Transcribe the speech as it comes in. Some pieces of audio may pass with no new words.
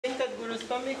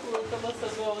Kamik will tell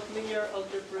us about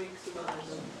linear-algebraic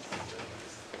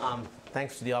pseudorandomness.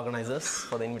 Thanks to the organizers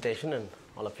for the invitation and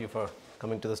all of you for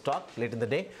coming to this talk late in the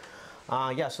day.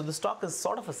 Yeah, so this talk is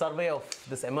sort of a survey of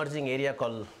this emerging area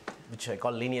which I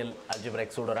call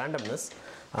linear-algebraic pseudorandomness.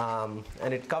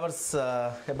 And it covers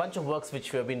a bunch of works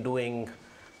which we have been doing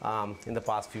in the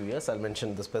past few years. I'll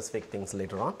mention the specific things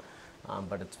later on,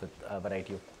 but it's with a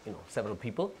variety of several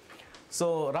people.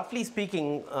 So roughly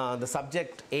speaking, the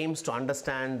subject aims to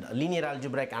understand linear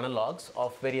algebraic analogs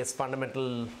of various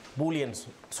fundamental Boolean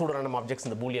pseudorandom objects in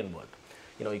the Boolean world.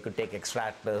 You could take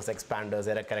extractors, expanders,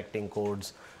 error correcting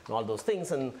codes, and all those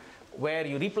things, and where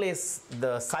you replace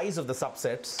the size of the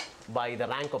subsets by the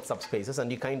rank of subspaces, and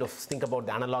you kind of think about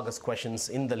the analogous questions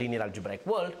in the linear algebraic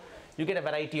world, you get a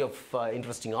variety of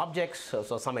interesting objects.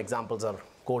 So some examples are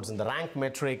codes in the rank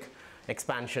metric,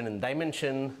 expansion in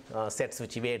dimension, sets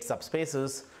which evade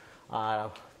subspaces,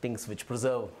 things which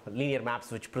preserve linear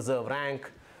maps which preserve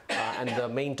rank, and the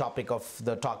main topic of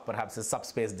the talk perhaps is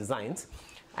subspace designs.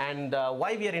 And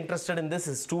why we are interested in this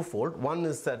is twofold. One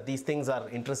is that these things are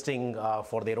interesting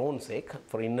for their own sake,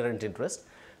 for inherent interest.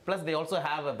 Plus they also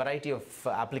have a variety of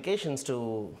applications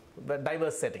to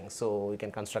diverse settings. So you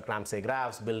can construct Ramsey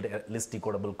graphs, build list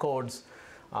decodable codes.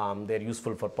 They're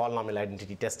useful for polynomial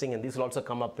identity testing, and these will also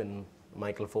come up in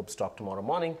Michael Forbes' talk tomorrow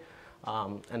morning,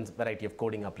 and a variety of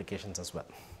coding applications as well.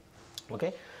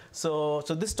 Okay, so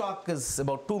this talk is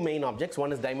about two main objects.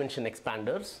 One is dimension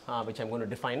expanders, which I'm going to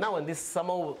define now, and this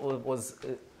somehow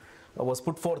was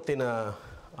put forth in a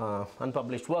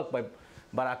unpublished work by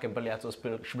Barak and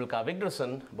Shibulka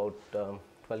Vigderson about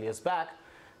 12 years back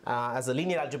as a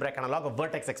linear algebraic analog of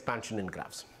vertex expansion in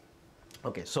graphs.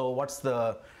 Okay, so what's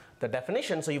the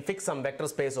definition? So you fix some vector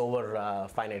space over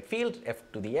finite field f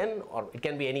to the n, or it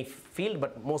can be any field,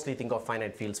 but mostly think of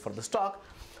finite fields for this talk.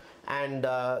 And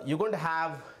you're going to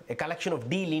have a collection of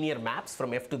d linear maps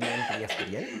from f to the n to the f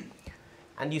to the n.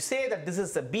 And you say that this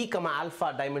is a b comma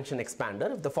alpha dimension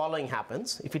expander if the following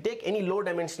happens. If you take any low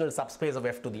dimensional subspace of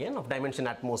f to the n of dimension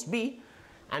at most b,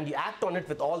 and you act on it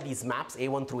with all these maps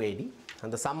a1 through ad,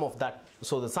 and the sum of that,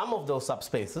 so the sum of those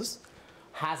subspaces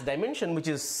has dimension which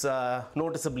is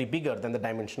noticeably bigger than the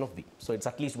dimension of v. So it's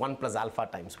at least 1 plus alpha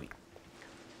times v.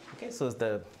 Okay, so is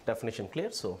the definition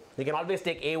clear? So you can always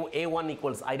take a1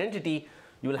 equals identity,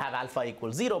 you will have alpha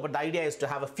equals 0, but the idea is to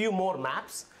have a few more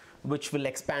maps which will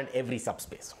expand every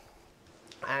subspace.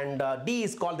 And d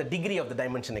is called the degree of the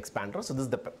dimension expander. So this is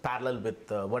the parallel with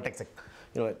vertex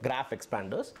graph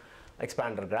expanders,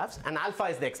 expander graphs, and alpha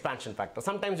is the expansion factor.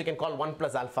 Sometimes you can call 1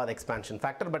 plus alpha the expansion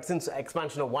factor, but since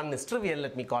expansion of 1 is trivial,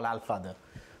 let me call alpha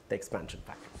the expansion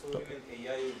factor. So okay. You mean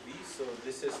AIV, so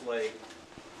this is like...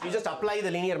 You just apply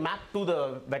the linear map to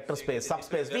the vector space,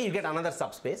 subspace V, you get another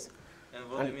subspace. And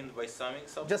what do you mean by summing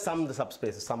subspaces? Just sum the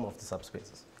subspaces, sum of the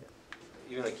subspaces. Yeah.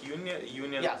 Even like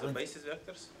union of the basis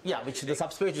vectors? Yeah, which the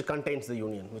subspace which contains the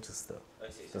union, which is the... I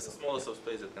see, so the smallest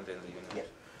subspace that contains the union. Yeah.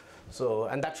 So,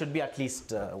 and that should be at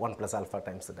least 1 plus alpha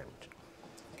times the dimension.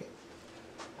 Okay.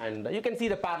 And you can see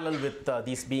the parallel with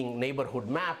these being neighborhood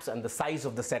maps and the size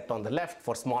of the set on the left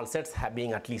for small sets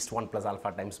being at least 1 plus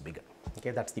alpha times bigger.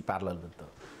 Okay, that's the parallel with the...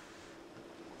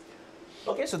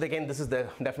 Okay, so again, this is the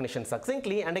definition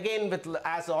succinctly. And again,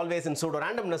 as always in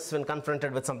pseudo-randomness, when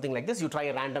confronted with something like this, you try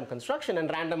a random construction, and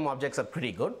random objects are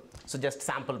pretty good. So just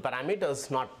sample parameters,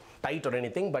 not tight or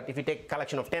anything, but if you take a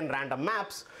collection of 10 random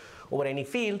maps over any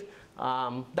field,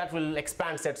 that will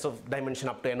expand sets of dimension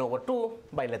up to n over 2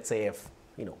 by, let's say, if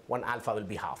 1 alpha will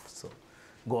be half. So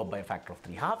go up by a factor of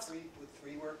 3 halves. Would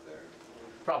 3 work there?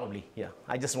 Probably, yeah.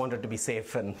 I just wanted to be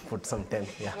safe and put some 10,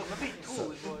 yeah. Well, maybe 2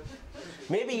 would work.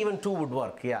 Maybe even 2 would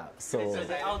work, yeah. So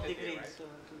the out degree, right?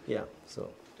 Yeah, so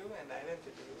 2 and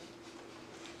identity.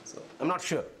 So I'm not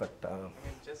sure, but I mean,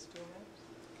 just 2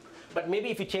 maps? But maybe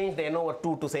if you change the n over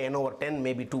 2 to say n over 10,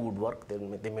 maybe 2 would work. There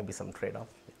may be some trade-off.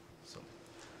 Yeah. So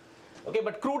okay,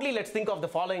 but crudely, let's think of the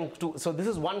following two. So this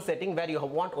is one setting where you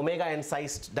want omega n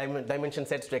sized dimension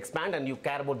sets to expand, and you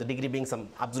care about the degree being some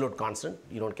absolute constant.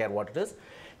 You don't care what it is.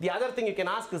 The other thing you can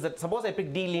ask is that suppose I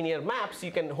pick d linear maps,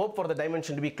 you can hope for the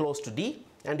dimension to be close to d,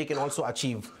 and you can also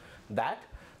achieve that.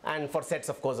 And for sets,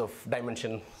 of course, of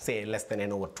dimension, say, less than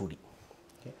n over 2d.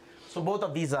 Okay. So both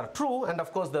of these are true, and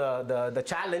of course, the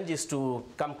challenge is to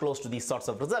come close to these sorts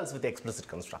of results with explicit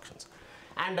constructions.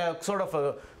 And sort of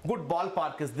a good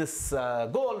ballpark is this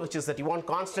goal, which is that you want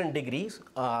constant degrees,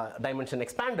 dimension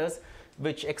expanders,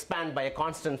 which expand by a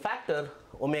constant factor,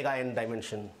 omega n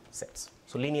dimension sets.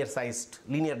 So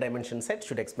linear dimension sets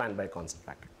should expand by a constant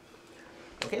factor.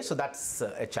 Okay, so that's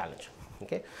a challenge.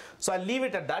 Okay, so I'll leave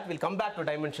it at that. We'll come back to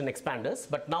dimension expanders,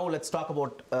 but now let's talk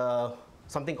about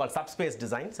something called subspace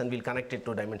designs, and we'll connect it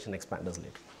to dimension expanders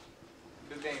later.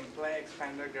 Do they imply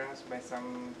expander graphs by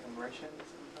some conversions?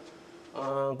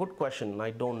 Good question.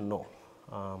 I don't know.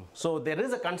 So there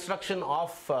is a construction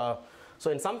of, so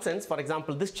in some sense, for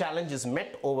example, this challenge is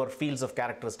met over fields of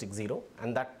characteristic 0,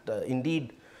 and that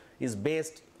indeed is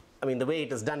based, I mean, the way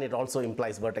it is done, it also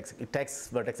implies vertex, it takes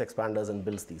vertex expanders and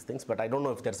builds these things, but I don't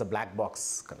know if there's a black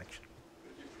box connection.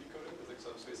 If you precode it with like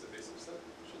subspace and base subset,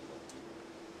 shouldn't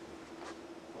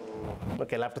that be?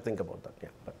 Okay, I'll have to think about that, yeah.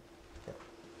 But, yeah.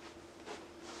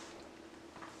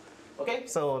 Okay,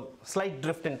 so slight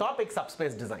drift in topic,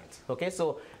 subspace designs. Okay,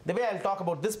 so the way I'll talk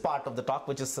about this part of the talk,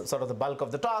 which is sort of the bulk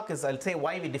of the talk, is I'll say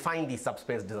why we define these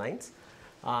subspace designs.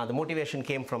 The motivation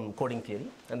came from coding theory,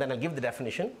 and then I'll give the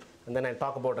definition, and then I'll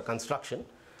talk about a construction.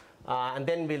 And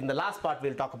then in the last part,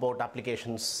 we'll talk about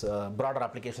applications, broader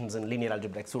applications in linear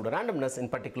algebraic pseudorandomness, in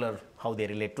particular, how they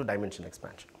relate to dimension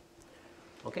expansion.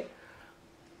 Okay.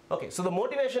 Okay, so the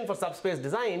motivation for subspace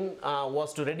design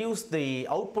was to reduce the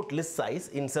output list size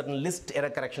in certain list error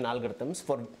correction algorithms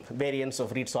for variants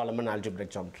of Reed-Solomon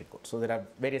algebraic geometry code. So there are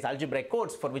various algebraic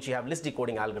codes for which you have list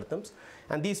decoding algorithms,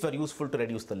 and these were useful to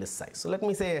reduce the list size. So let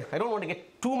me say, I don't want to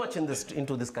get too much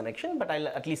into this connection, but I'll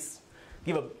at least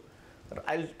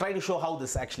I'll try to show how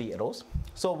this actually arose.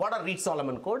 So what are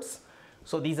Reed-Solomon codes?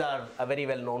 So these are very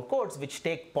well-known codes which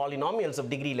take polynomials of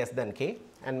degree less than k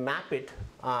and map it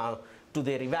to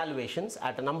their evaluations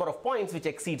at a number of points which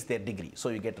exceeds their degree. So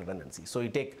you get redundancy. So you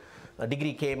take a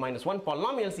degree k minus 1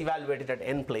 polynomials, evaluate it at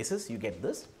n places, you get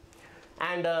this.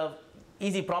 And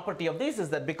easy property of this is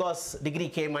that because degree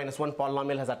k minus 1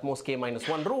 polynomial has at most k minus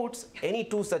 1 roots, any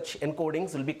two such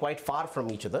encodings will be quite far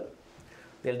from each other.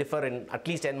 They'll differ in at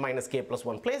least n minus k plus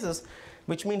 1 places,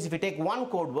 which means if you take one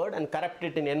code word and corrupt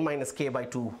it in n minus k by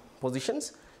 2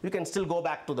 positions, you can still go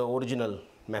back to the original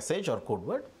message or code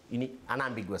word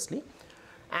unambiguously.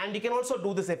 And you can also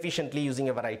do this efficiently using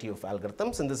a variety of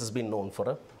algorithms, and this has been known for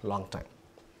a long time.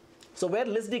 So where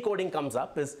list decoding comes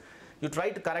up is you try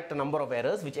to correct a number of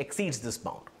errors which exceeds this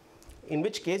bound, in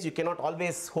which case you cannot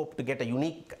always hope to get a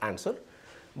unique answer,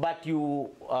 but you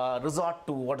resort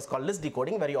to what is called list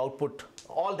decoding, where you output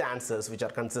all the answers which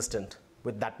are consistent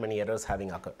with that many errors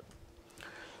having occurred.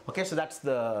 Okay, so that's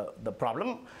the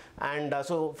problem. And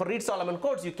so for Reed-Solomon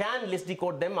codes, you can list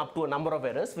decode them up to a number of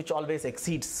errors which always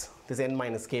exceeds this n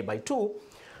minus k by 2.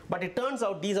 But it turns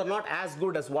out these are not as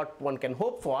good as what one can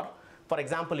hope for. For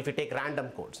example, if you take random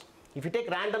codes. If you take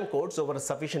random codes over a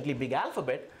sufficiently big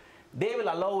alphabet, they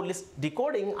will allow list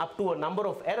decoding up to a number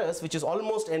of errors which is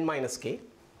almost n minus k,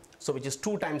 so which is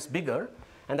 2 times bigger,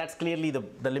 and that's clearly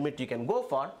the limit you can go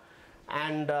for.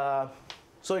 And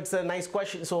so it's a nice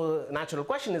question. So natural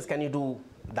question is, can you do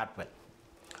that well?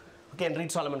 Okay, and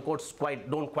Reed-Solomon codes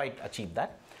don't quite achieve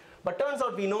that. But turns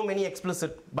out we know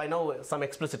by now some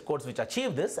explicit codes which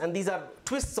achieve this, and these are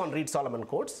twists on Reed-Solomon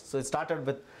codes. So it started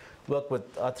with work with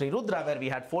Rudra, where we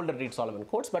had folded Reed-Solomon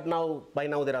codes, but by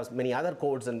now there are many other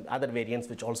codes and other variants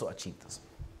which also achieve this.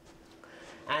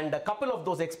 And a couple of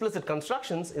those explicit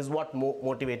constructions is what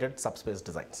motivated subspace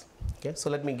designs. Okay, so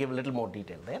let me give a little more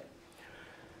detail there.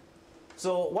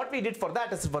 So what we did for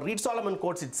that is, for Reed-Solomon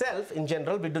codes itself, in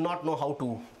general, we do not know how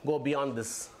to go beyond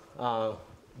this,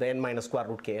 the n minus square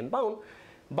root k n bound.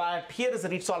 But here is a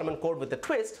Reed-Solomon code with a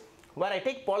twist, where I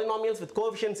take polynomials with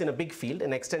coefficients in a big field,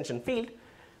 an extension field,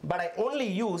 but I only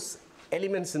use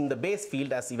elements in the base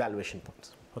field as evaluation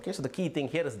points. Okay, so the key thing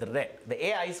here is the red.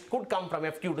 The AIs could come from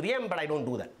fq to the m, but I don't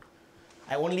do that.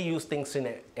 I only use things in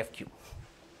fq.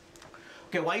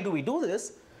 Okay, why do we do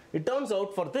this? It turns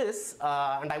out for this,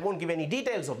 and I won't give any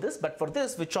details of this, but for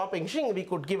this, with chopping Xing, we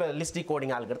could give a list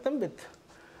decoding algorithm with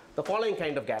the following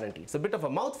kind of guarantee. It's a bit of a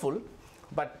mouthful,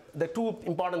 but the two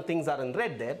important things are in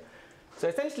red there. So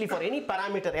essentially, for any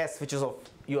parameter s which is of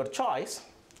your choice,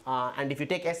 and if you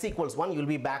take s equals 1, you'll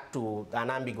be back to the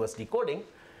unambiguous decoding.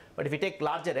 But if you take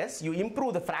larger s, you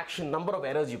improve the fraction number of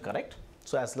errors you correct.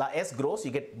 So as s grows,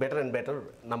 you get better and better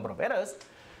number of errors.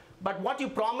 But what you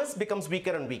promise becomes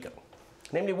weaker and weaker.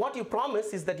 Namely, what you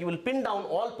promise is that you will pin down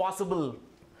all possible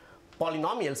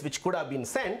polynomials which could have been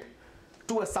sent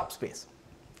to a subspace.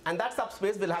 And that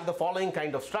subspace will have the following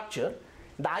kind of structure.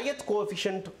 The ith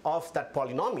coefficient of that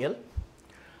polynomial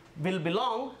will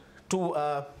belong to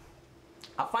a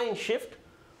affine shift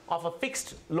of a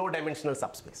fixed low dimensional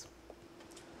subspace.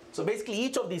 So basically,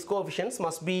 each of these coefficients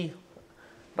must be,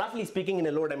 roughly speaking, in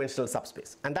a low dimensional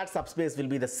subspace. And that subspace will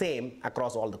be the same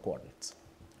across all the coordinates.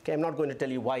 Okay, I'm not going to tell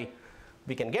you why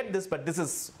we can get this, but this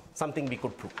is something we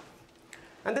could prove.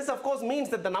 And this, of course, means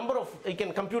that the number of, you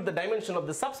can compute the dimension of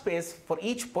the subspace. For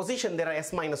each position, there are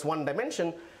s minus 1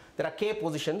 dimension. There are k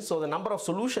positions, so the number of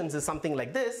solutions is something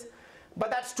like this. But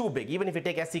that's too big. Even if you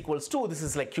take s equals 2, this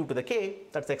is like q to the k,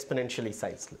 that's exponentially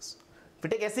sizeless. If you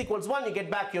take s equals 1, you get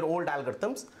back your old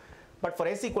algorithms. But for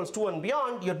s equals 2 and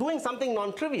beyond, you're doing something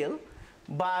non-trivial,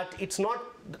 but it's not,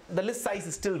 the list size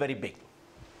is still very big.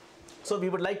 So we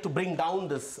would like to bring down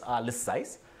this list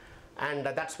size, and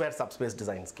that's where subspace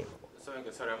designs came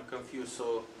about. Sorry, I'm confused.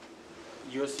 So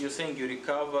you're saying you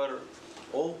recover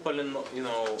all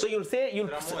so you'll say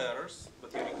there are more errors,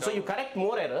 but you recover. So you correct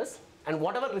more errors, and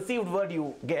whatever received word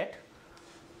you get,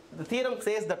 the theorem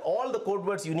says that all the code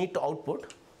words you need to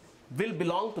output will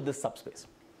belong to this subspace.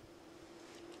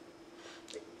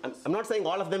 I'm not saying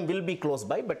all of them will be close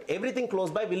by, but everything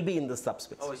close by will be in this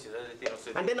subspace. Oh, I see. That's the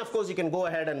theorem. And then of course you can go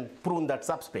ahead and prune that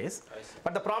subspace. I see.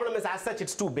 But the problem is, as such,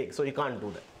 it's too big, so you can't do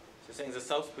that. So you're saying the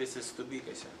subspace is too big,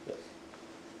 I see. Yes.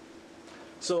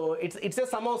 So it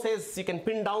just somehow says you can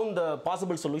pin down the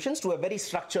possible solutions to a very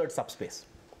structured subspace.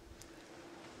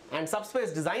 And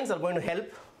subspace designs are going to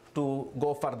help to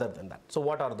go further than that. So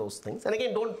what are those things? And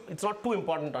again, it's not too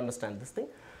important to understand this thing.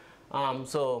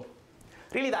 So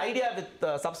really the idea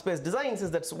with subspace designs is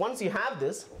that once you have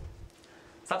this,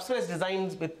 subspace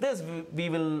designs with this, we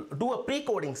will do a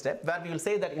pre-coding step where we will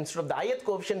say that instead of the ith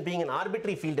coefficient being an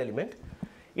arbitrary field element,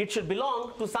 it should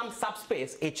belong to some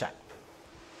subspace hi.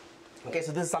 Okay,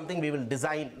 so this is something we will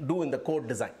do in the code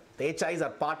design. The HIs are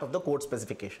part of the code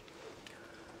specification.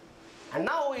 And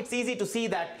now it's easy to see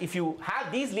that if you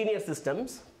have these linear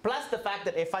systems plus the fact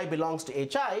that Fi belongs to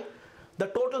Hi, the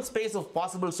total space of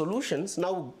possible solutions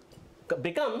now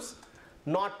becomes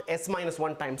not s minus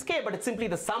 1 times k, but it's simply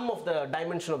the sum of the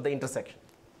dimension of the intersection.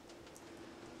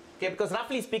 Okay, because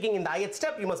roughly speaking, in the ith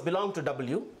step, you must belong to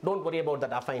W. Don't worry about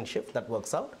that affine shift, that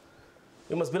works out.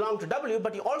 You must belong to W,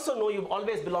 but you also know you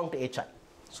always belong to Hi.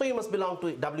 So you must belong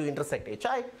to W intersect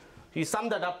Hi. You sum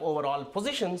that up over all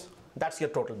positions, that's your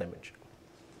total dimension.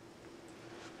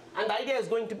 And the idea is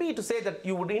going to be to say that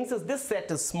you would insist this set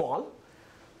is small,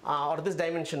 or this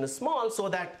dimension is small, so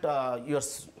that your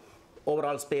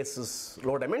overall space is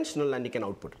low dimensional and you can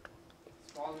output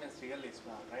it. Small means really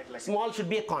small, right? Like Small should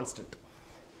be a constant.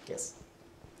 Yes,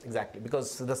 exactly.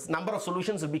 Because the number of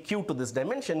solutions will be q to this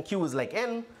dimension. Q is like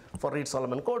n for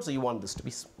Reed-Solomon code, so you want this to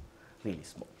be really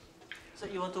small. So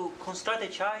you want to construct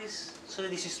HIs so that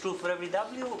this is true for every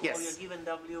W? Yes. Or you're given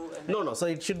W and No, so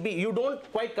it should be, you don't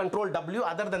quite control W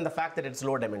other than the fact that it's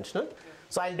low dimensional.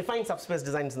 So I'll define subspace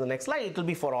designs in the next slide. It will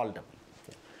be for all W.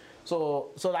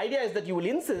 So the idea is that you will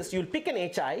insist, you will pick an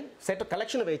HI, set a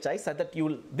collection of HIs, so that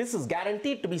this is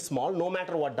guaranteed to be small no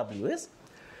matter what W is.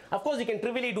 Of course, you can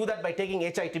trivially do that by taking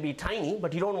HI to be tiny,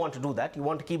 but you don't want to do that. You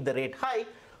want to keep the rate high.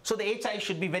 So the HI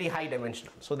should be very high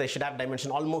dimensional. So they should have dimension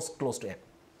almost close to m.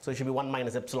 So it should be 1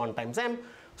 minus epsilon times m,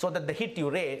 so that the hit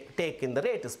you take in the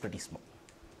rate is pretty small.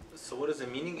 So what is the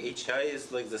meaning? HI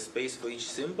is like the space for each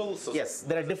symbol? So Yes,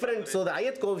 there are different, so the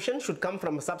ith coefficient should come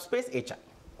from a subspace HI.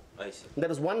 I see.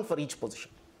 There is one for each position.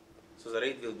 So the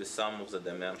rate will be sum of the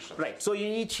dimensions. Right, so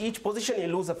each position you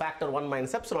lose a factor 1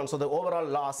 minus epsilon, so the overall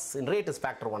loss in rate is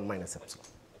factor 1 minus epsilon.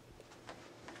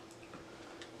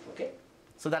 Okay,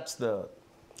 so that's the,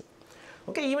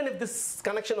 okay, even if this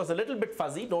connection was a little bit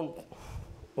fuzzy, don't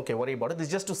worry about it.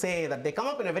 It's just to say that they come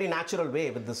up in a very natural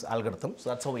way with this algorithm, so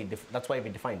that's why we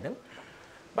define them.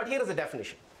 But here is the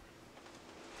definition.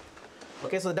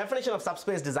 Okay, so the definition of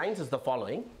subspace designs is the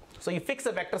following. So you fix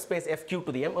a vector space fq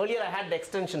to the m. Earlier I had the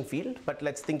extension field, but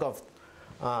let's think of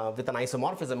with an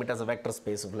isomorphism, it has a vector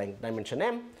space of length dimension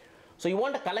m. So you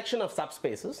want a collection of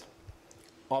subspaces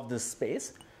of this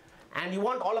space, and you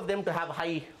want all of them to have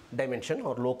high dimension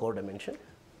or low codimension.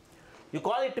 You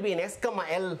call it to be an S comma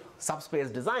L subspace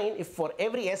design if for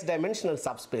every S dimensional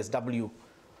subspace W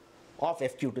of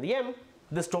fq to the m,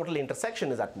 this total intersection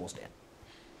is at most n.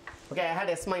 Okay, I had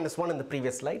S minus 1 in the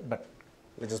previous slide, but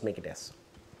we'll just make it S.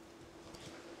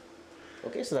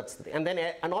 Okay, so that's the thing.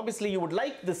 And obviously you would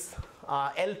like this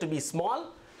L to be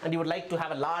small, and you would like to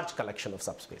have a large collection of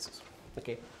subspaces.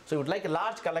 Okay, so you would like a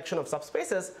large collection of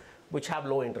subspaces which have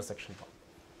low intersection point.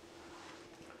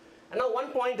 And now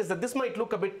one point is that this might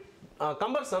look a bit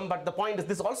cumbersome, but the point is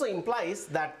this also implies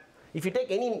that if you take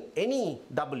any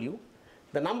W,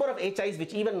 the number of HIs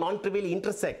which even non-trivially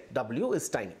intersect W is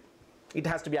tiny. It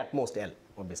has to be at most L,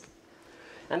 obviously.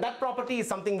 And that property is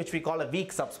something which we call a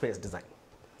weak subspace design.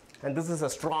 And this is a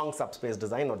strong subspace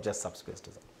design or just subspace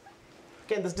design.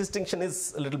 Okay, and this distinction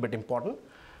is a little bit important.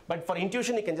 But for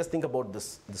intuition, you can just think about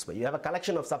this way. You have a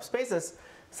collection of subspaces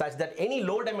such that any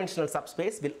low dimensional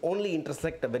subspace will only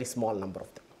intersect a very small number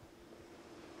of them.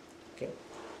 Okay.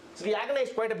 So we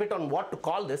agonized quite a bit on what to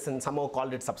call this and somehow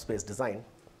called it subspace design.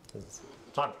 It's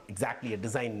not exactly a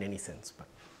design in any sense. But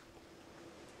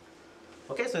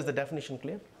okay, so is the definition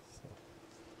clear?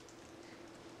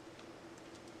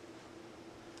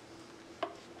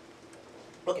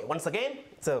 Okay, once again,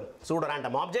 it's a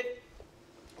pseudo-random object.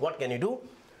 What can you do?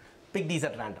 Pick these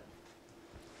at random.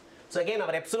 So again,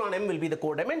 our epsilon m will be the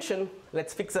codimension.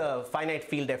 Let's fix a finite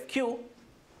field fq.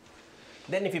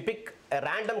 Then if you pick a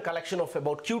random collection of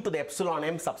about q to the epsilon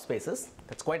m subspaces,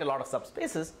 that's quite a lot of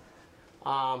subspaces,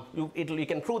 you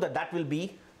can prove that that will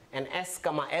be an S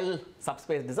comma L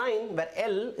subspace design where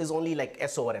L is only like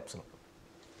S over epsilon.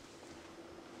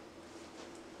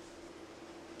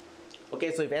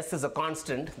 Okay, so if S is a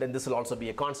constant, then this will also be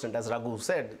a constant. As Raghu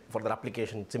said, for the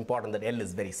application, it's important that L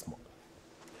is very small.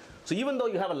 So even though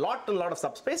you have a lot of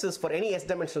subspaces, for any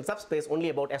S-dimensional subspace, only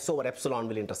about S over epsilon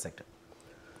will intersect it.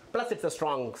 Plus, it's a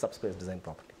strong subspace design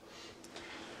property.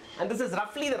 And this is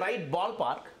roughly the right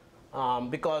ballpark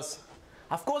because,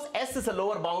 of course, S is a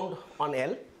lower bound on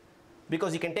L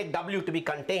because you can take W to be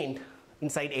contained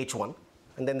inside H1.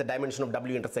 And then the dimension of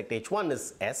W intersect H1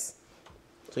 is S.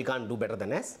 So you can't do better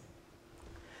than S.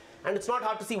 And it's not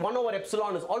hard to see 1 over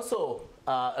epsilon is also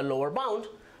a lower bound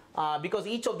because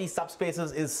each of these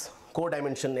subspaces is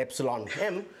codimension epsilon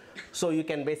m. So you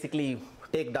can basically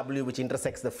take W which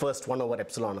intersects the first 1 over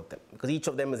epsilon of them because each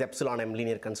of them is epsilon m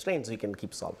linear constraints, so you can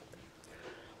keep solving them.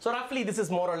 So roughly this is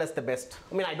more or less the best.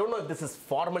 I mean, I don't know if this is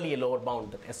formally a lower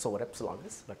bound that S over epsilon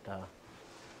is, but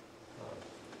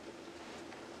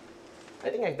I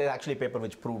think there's actually a paper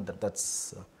which proved that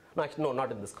that's, no,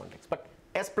 not in this context, but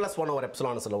S plus 1 over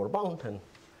epsilon is a lower bound, and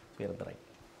we are at the right.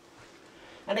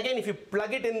 And again, if you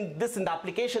plug it in this in the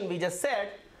application we just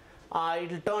said,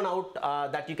 it will turn out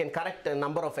that you can correct a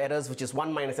number of errors, which is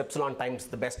 1 minus epsilon times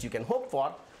the best you can hope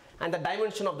for. And the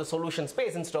dimension of the solution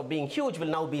space, instead of being huge, will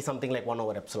now be something like 1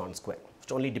 over epsilon squared,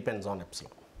 which only depends on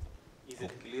epsilon. Is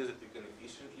it clear that you can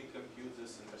efficiently compute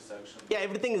this intersection? Yeah,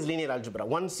 everything is linear algebra.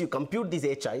 Once you compute these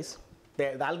HIs,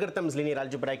 the algorithm is linear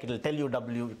algebraic, it will tell you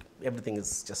W, everything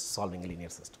is just solving a linear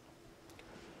system.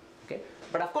 Okay?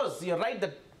 But of course, you're right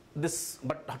that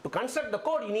but to construct the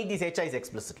code, you need these HIs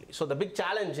explicitly. So the big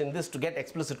challenge in this to get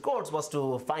explicit codes was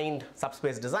to find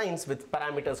subspace designs with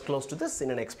parameters close to this in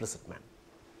an explicit manner.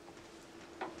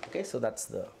 Okay, so that's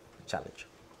the challenge.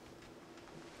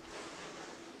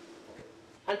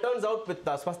 And turns out with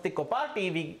the Swastik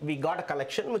Koparty, we got a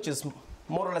collection which is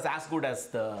more or less as good as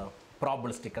the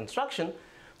probabilistic construction.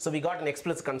 So we got an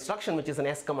explicit construction which is an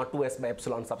S comma 2S by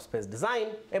epsilon subspace design.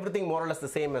 Everything more or less the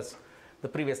same as the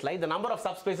previous slide. The number of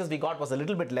subspaces we got was a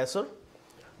little bit lesser.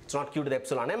 It's not q to the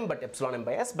epsilon m, but epsilon m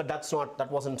by S, but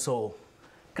that wasn't so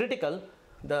critical.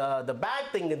 The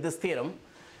bad thing in this theorem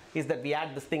is that we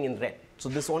add this thing in red. So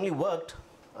this only worked,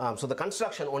 so the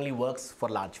construction only works for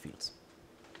large fields.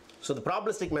 So the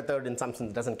probabilistic method in some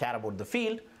sense doesn't care about the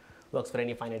field, works for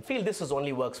any finite field. This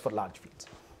only works for large fields.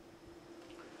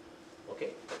 Okay.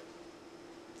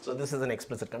 So this is an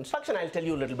explicit construction. I'll tell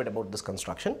you a little bit about this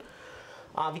construction.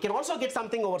 We can also get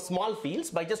something over small fields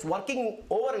by just working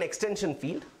over an extension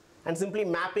field and simply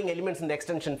mapping elements in the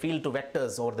extension field to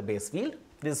vectors over the base field.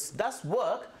 This does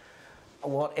work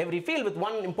over every field with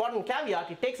one important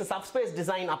caveat. It takes a subspace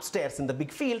design upstairs in the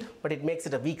big field, but it makes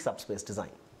it a weak subspace design.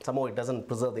 Somehow it doesn't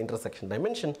preserve the intersection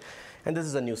dimension, and this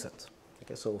is a nuisance.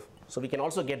 Okay, so we can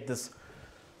also get this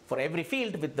for every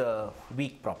field with the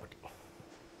weak property.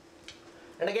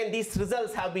 And again, these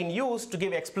results have been used to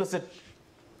give explicit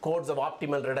codes of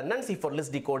optimal redundancy for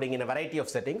list decoding in a variety of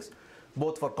settings,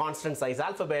 both for constant size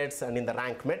alphabets and in the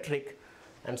rank metric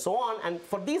and so on. And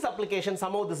for these applications,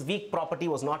 somehow this weak property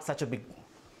was not such a big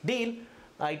deal.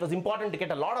 It was important to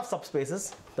get a lot of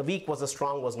subspaces. The weak was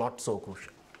strong was not so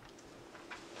crucial.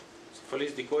 So for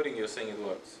list decoding, you're saying it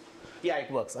works? Yeah, it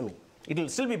works. I mean, it will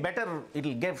still be better. It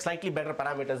will give slightly better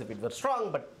parameters if it were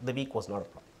strong, but the weak was not a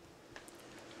problem.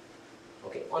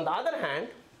 Okay. On the other hand,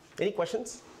 any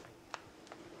questions?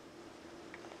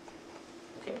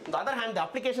 Okay. On the other hand, the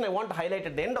application I want to highlight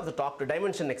at the end of the talk to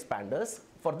dimension expanders,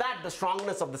 for that the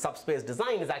strongness of the subspace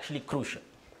design is actually crucial.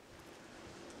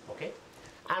 Okay.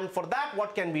 And for that,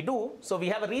 what can we do? So we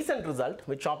have a recent result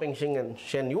with Chaoping Xing and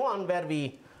Shen Yuan where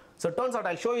so it turns out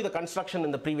I'll show you the construction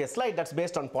in the previous slide that's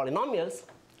based on polynomials,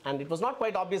 and it was not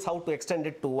quite obvious how to extend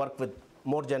it to work with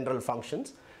more general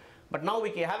functions. But now we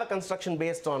can have a construction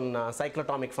based on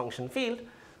cyclotomic function field,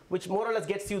 which more or less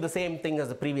gets you the same thing as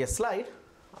the previous slide.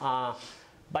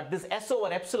 But this S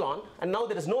over epsilon, and now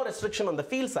there is no restriction on the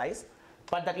field size,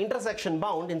 but that intersection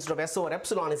bound instead of S over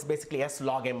epsilon is basically S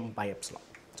log m by epsilon.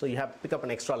 So you have to pick up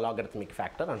an extra logarithmic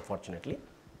factor, unfortunately.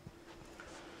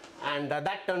 And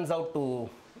that turns out to,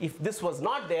 if this was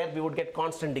not there, we would get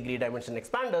constant degree dimension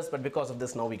expanders, but because of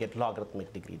this now we get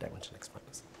logarithmic degree dimension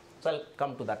expanders. So I'll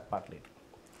come to that part later.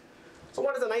 So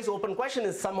what is a nice open question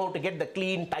is somehow to get the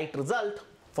clean, tight result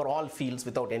for all fields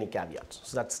without any caveats.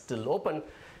 So that's still open.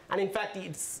 And in fact,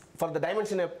 it's for the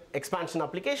dimension expansion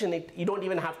application, you don't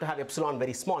even have to have epsilon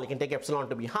very small. You can take epsilon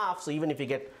to be half. So even if you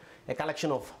get a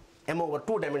collection of m over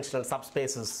 2-dimensional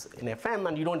subspaces in FM,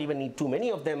 and you don't even need too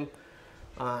many of them,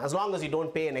 as long as you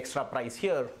don't pay an extra price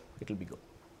here, it will be good.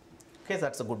 Okay, so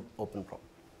that's a good open problem.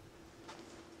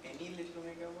 Any little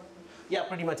omega 1? Yeah,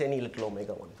 pretty much any little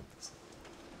omega 1.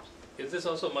 Is this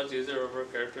also much easier over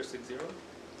characteristic 0?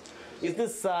 Is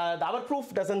this, our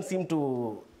proof doesn't seem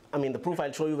to, I mean, the proof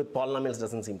I'll show you with polynomials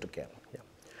doesn't seem to care. Yeah.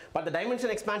 But the dimension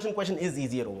expansion question is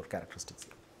easier over characteristics.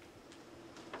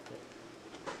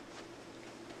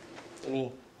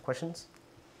 Any questions?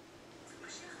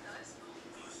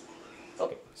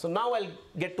 Okay, so now I'll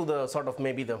get to the sort of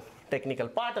maybe the technical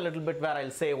part a little bit where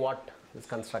I'll say what this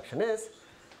construction is.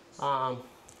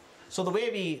 So the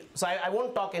way I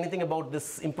won't talk anything about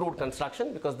this improved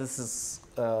construction because this is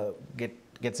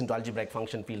gets into algebraic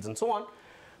function fields and so on.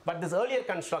 But this earlier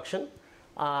construction,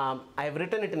 I have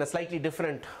written it in a slightly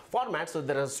different format. So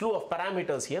there are a slew of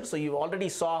parameters here. So you already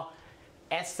saw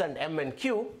S and M and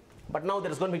Q, but now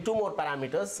there's going to be two more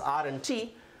parameters, R and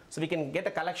T. So we can get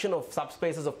a collection of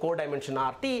subspaces of codimension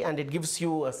RT, and it gives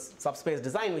you a subspace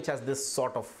design which has this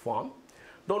sort of form.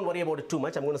 Don't worry about it too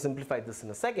much. I'm going to simplify this in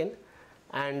a second.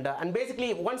 And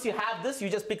basically, once you have this, you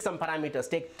just pick some parameters.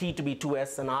 Take T to be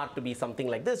 2S and R to be something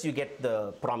like this. You get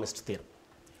the promised theorem.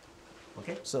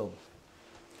 Okay, so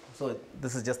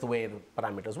this is just the way the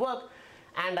parameters work.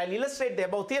 And I'll illustrate the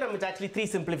above theorem with actually three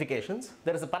simplifications.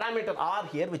 There is a parameter R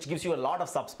here which gives you a lot of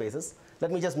subspaces.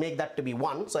 Let me just make that to be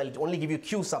 1. So I'll only give you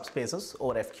Q subspaces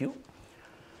over FQ.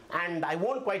 And I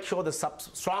won't quite show the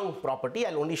strong property.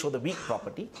 I'll only show the weak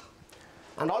property.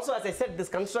 And also, as I said, this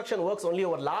construction works only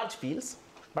over large fields.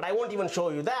 But I won't even show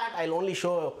you that. I'll only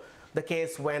show the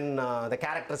case when the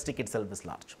characteristic itself is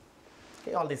large.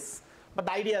 Okay, all this. But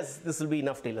the idea is this will be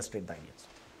enough to illustrate the ideas.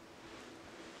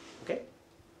 Okay.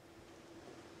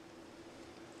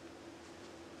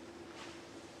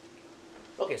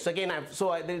 Okay, so again,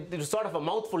 there's sort of a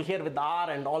mouthful here with R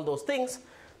and all those things,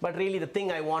 but really the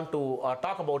thing I want to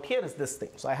talk about here is this thing.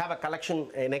 So I have a collection,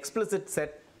 an explicit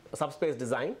set subspace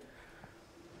design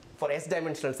for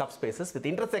S-dimensional subspaces with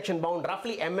intersection bound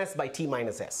roughly ms by T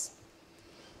minus S.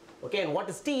 Okay, and what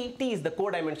is T? T is the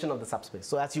codimension of the subspace.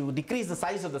 So as you decrease the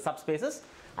size of the subspaces,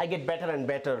 I get better and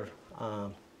better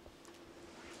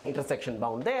intersection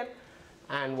bound there.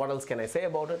 And what else can I say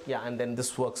about it? Yeah, and then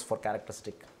this works for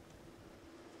characteristic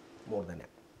more than M.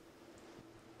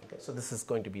 Okay, so this is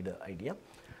going to be the idea.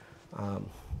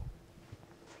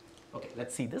 Okay,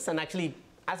 let's see this. And actually,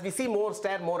 as we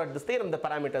stare more at this theorem, the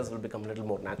parameters will become a little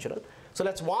more natural. So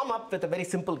let's warm up with a very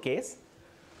simple case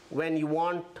when you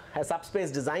want a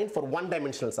subspace designed for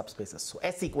one-dimensional subspaces. So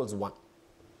S equals 1.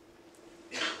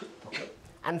 Okay.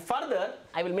 And further,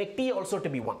 I will make T also to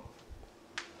be 1.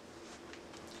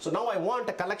 So now I want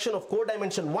a collection of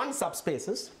codimension 1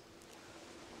 subspaces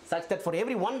such that for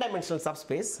every one-dimensional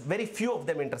subspace, very few of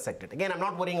them intersect it. Again, I'm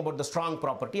not worrying about the strong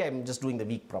property. I'm just doing the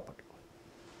weak property.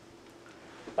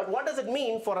 But what does it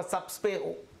mean for a subspace?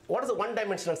 What is a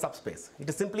one-dimensional subspace? It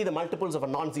is simply the multiples of a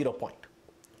non-zero point.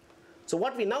 So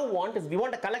what we now want is we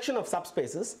want a collection of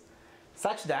subspaces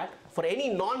such that for any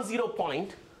non-zero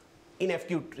point in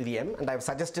FQ to the M, and I've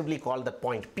suggestively called that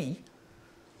point P,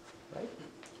 right?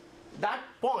 That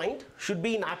point should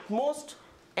be in at most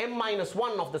M minus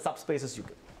 1 of the subspaces you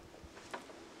get.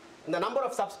 And the number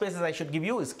of subspaces I should give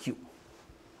you is Q.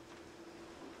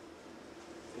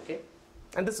 Okay?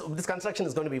 And this construction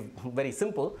is going to be very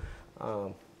simple.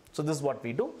 So this is what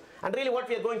we do. And really what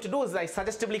we are going to do is I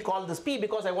suggestively call this P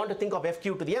because I want to think of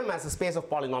FQ to the M as a space of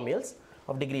polynomials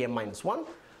of degree M minus 1.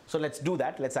 So let's do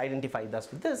that. Let's identify this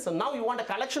with this. So now you want a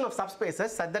collection of subspaces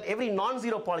such that every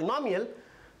non-zero polynomial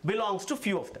belongs to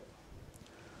few of them.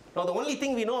 Now the only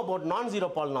thing we know about non-zero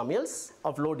polynomials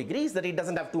of low degree is that it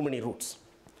doesn't have too many roots.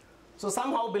 So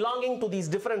somehow belonging to these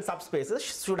different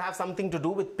subspaces should have something to do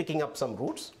with picking up some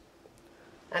roots.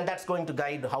 And that's going to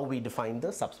guide how we define the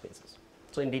subspaces.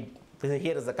 So indeed,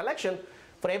 here is the collection.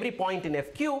 For every point in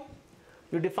FQ,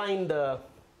 you define the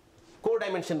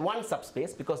codimension 1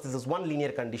 subspace because this is one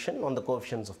linear condition on the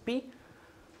coefficients of P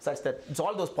such that it's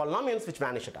all those polynomials which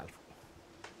vanish at alpha.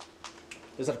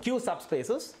 These are Q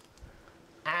subspaces.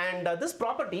 And this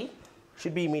property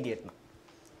should be immediate now.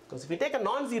 Because if you take a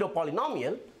non-zero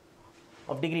polynomial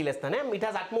of degree less than M, it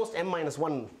has at most M minus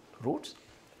 1 roots.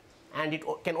 And it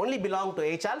can only belong to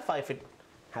H alpha if it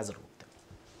has a root.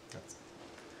 That's it.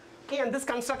 Okay, and this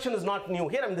construction is not new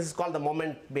here. I mean, this is called the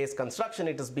moment-based construction.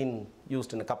 It has been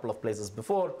used in a couple of places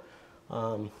before.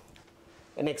 An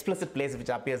explicit place which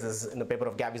appears is in the paper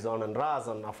of Gabizon and Raz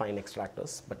on affine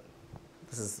extractors. But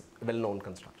this is a well-known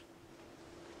construction.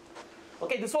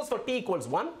 Okay, this was for t equals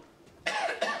 1.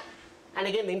 And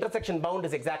again, the intersection bound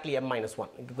is exactly m minus 1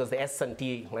 because the s and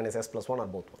t minus s plus 1 are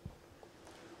both 1.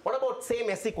 What about same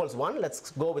s equals 1?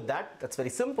 Let's go with that. That's very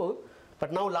simple,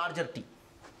 but now larger t.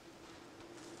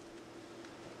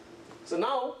 So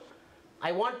now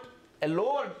I want a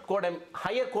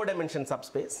higher codimension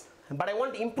subspace, but I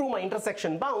want to improve my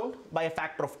intersection bound by a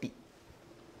factor of t.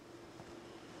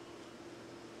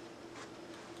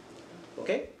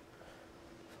 Okay?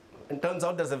 It turns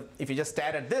out if you just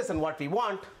stare at this and what we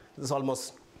want, this is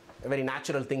almost a very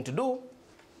natural thing to do,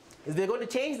 is we're going to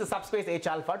change the subspace H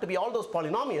alpha to be all those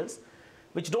polynomials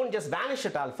which don't just vanish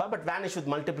at alpha, but vanish with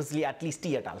multiplicity at least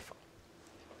t at alpha.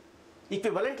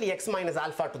 Equivalently, x minus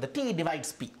alpha to the t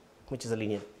divides p, which is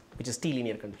t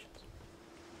linear conditions.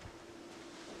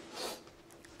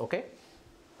 Okay?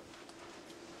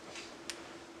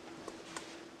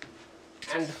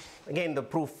 And again, the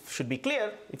proof should be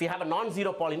clear. If you have a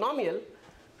non-zero polynomial,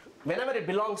 whenever it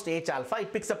belongs to H alpha,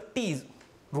 it picks up t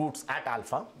roots at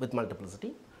alpha with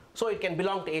multiplicity. So it can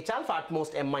belong to H alpha at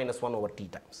most m minus 1 over t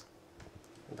times.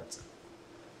 And that's it.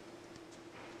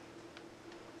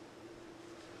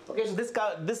 Okay, so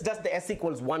this does the s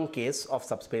equals 1 case of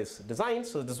subspace design.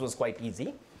 So this was quite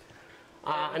easy.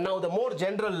 And now the more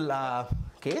general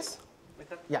case.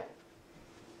 Yeah.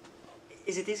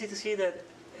 Is it easy to see that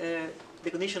the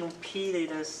condition on P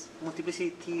that has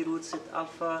multiplicity T roots at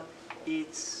alpha,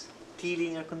 it's T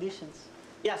linear conditions?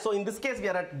 Yeah, so in this case we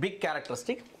are at big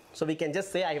characteristic. So we can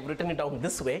just say I have written it down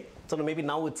this way. So maybe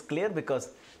now it's clear because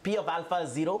P of alpha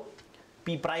is 0,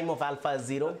 P prime of alpha is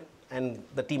 0, okay, and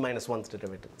the T minus 1's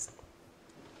derivative is 0.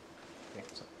 Okay,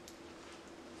 so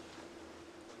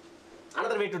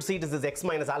another way to see it is this x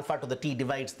minus alpha to the T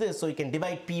divides this. So you can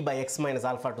divide P by x minus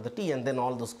alpha to the T, and then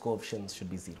all those coefficients should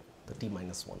be 0. The T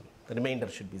minus 1. The remainder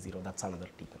should be 0. That's another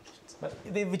T conditions, but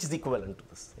which is equivalent to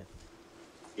this. Yeah.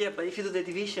 Yeah, but if you do the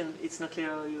division, it's not clear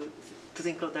how you to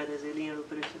think of that as a linear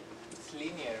operation. It's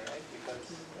linear, right?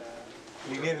 Because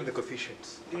linear in the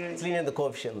coefficients. It's linear in the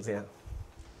coefficients, yeah.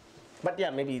 But yeah,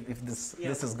 maybe if this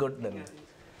is good, then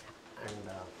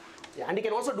and you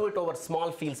can also do it over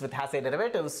small fields with Hasse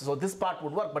derivatives. So this part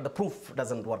would work, but the proof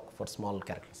doesn't work for small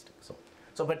characteristics.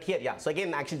 So but here, yeah. So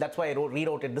again, actually, that's why I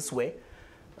rewrote it this way,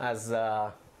 as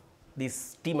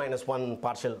these t minus 1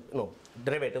 partial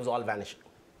derivatives all vanish.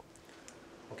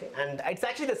 Okay, and it's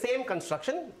actually the same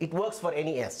construction. It works for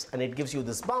any s, and it gives you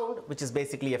this bound, which is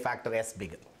basically a factor s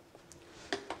bigger.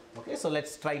 Okay, so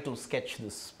let's try to sketch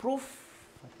this proof.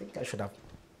 I think I should have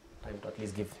time to at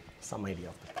least give some idea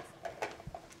of the proof.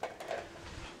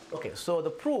 Okay, so the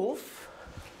proof.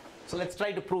 So let's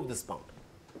try to prove this bound.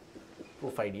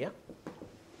 Proof idea.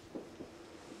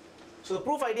 So the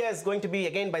proof idea is going to be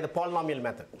again by the polynomial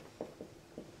method.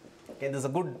 Okay, this is a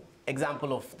good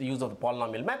example of the use of the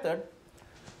polynomial method.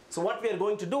 So what we are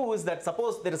going to do is that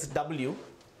suppose there is W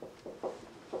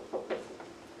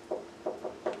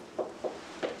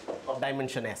of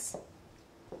dimension S.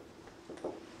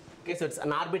 Okay, so it's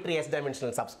an arbitrary S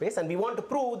dimensional subspace, and we want to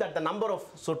prove that the number of,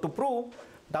 so to prove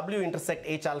W intersect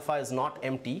H alpha is not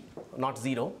empty, not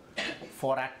 0,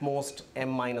 for at most m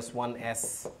minus 1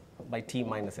 S by T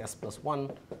minus S plus 1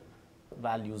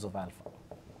 values of alpha.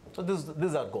 So this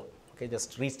is our goal. Okay,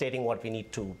 just restating what we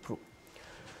need to prove.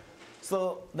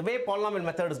 So the way polynomial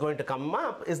method is going to come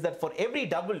up is that for every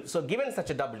W, so given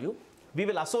such a W, we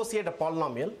will associate a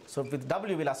polynomial. So with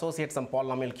W, we'll associate some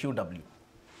polynomial QW.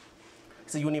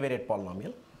 It's a univariate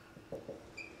polynomial.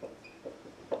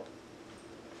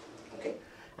 Okay,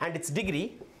 and its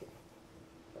degree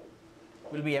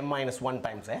will be m minus 1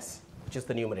 times S, which is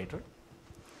the numerator.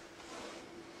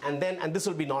 And this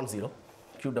will be non-zero.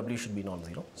 QW should be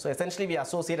non-zero. So essentially, we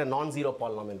associate a non-zero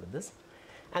polynomial with this.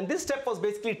 And this step was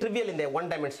basically trivial in the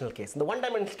one-dimensional case. In the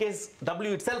one-dimensional case,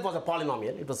 W itself was a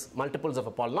polynomial. It was multiples of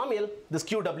a polynomial. This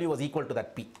QW was equal to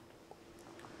that P.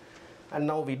 And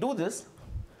now we do this.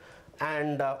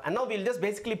 And now we'll just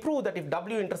basically prove that if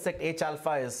W intersect H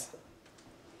alpha is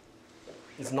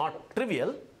not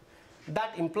trivial,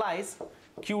 that implies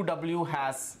QW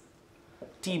has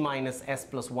T minus S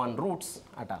plus 1 roots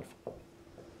at alpha.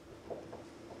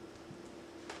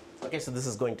 Okay, so this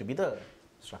is going to be the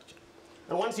structure.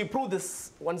 And once you prove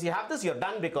this, once you have this, you're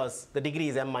done because the degree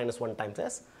is m minus 1 times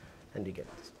S, and you get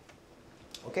this.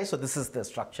 Okay, so this is the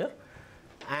structure.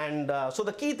 And so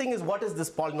the key thing is, what is this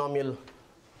polynomial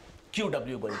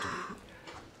QW going to be?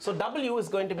 So W is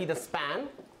going to be the span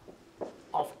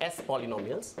of S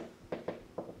polynomials.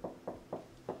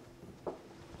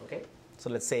 Okay, so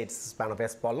let's say it's the span of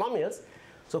S polynomials.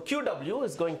 So QW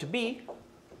is going to be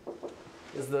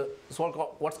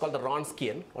what's called the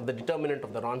Wronskian, or the determinant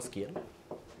of the Wronskian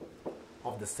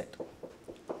of this set.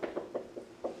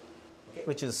 okay,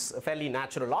 which is a fairly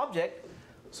natural object.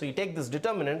 So you take this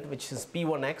determinant, which is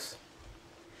P1x,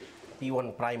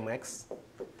 P1 prime x,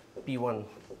 P1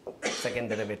 second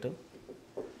derivative,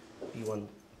 P1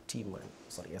 t minus,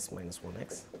 sorry, s minus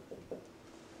 1x.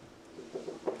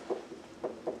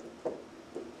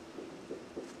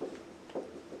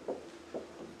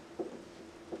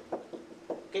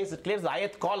 Okay, so it clears the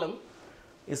ith column.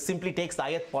 It simply takes the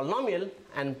ith polynomial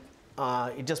and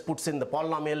it just puts in the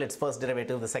polynomial, its first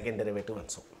derivative, the second derivative, and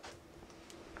so on.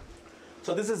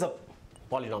 So this is a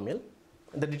polynomial.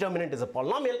 The determinant is a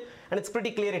polynomial, and it's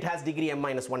pretty clear it has degree m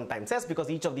minus 1 times s, because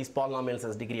each of these polynomials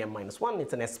has degree m minus 1.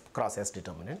 It's an s cross s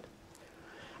determinant.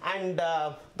 And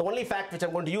the only fact which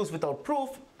I'm going to use without proof,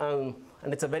 and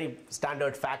it's a very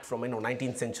standard fact from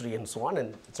 19th century and so on,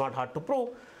 and it's not hard to prove,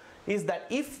 is that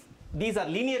if these are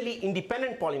linearly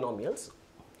independent polynomials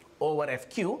over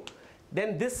fq,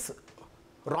 then this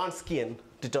Wronskian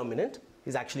determinant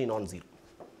is actually non-zero.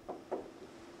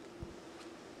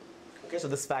 Okay, so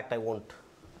this fact I won't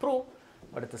prove,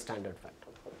 but it's a standard fact.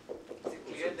 Is it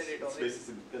clear that it always Space is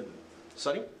independent.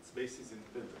 Sorry? Space is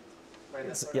independent. by the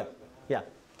It's, sort yeah, of- yeah,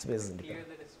 it's basis clear independent.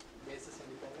 that it's basis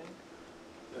independent?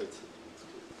 Yeah, it's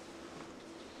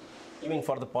You mean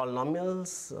for the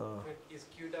polynomials? Is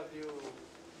QW,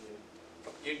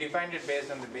 you defined it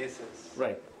based on the basis.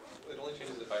 Right. It only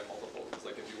changes it by multiples.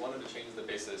 Like if you wanted to change the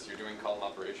basis, you're doing column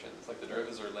operations. Like the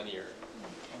derivatives are linear.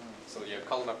 So you have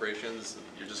column operations,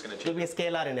 you're just going to It will change be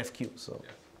a scalar in fq, so.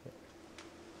 Yeah.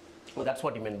 Well, that's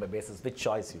what you meant by basis, which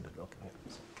choice you did. Okay. Yeah,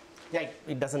 so, yeah,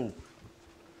 it doesn't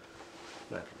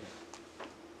matter. Yeah.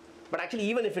 But actually,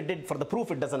 even if it did, for the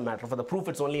proof, it doesn't matter. For the proof,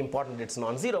 it's only important it's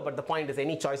non-zero, but the point is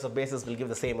any choice of basis will give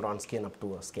the same Wronskian up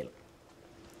to a scalar.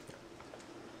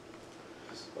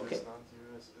 Okay. It's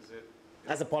non-zero, is it?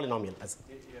 As a polynomial. As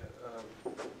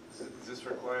Does this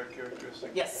require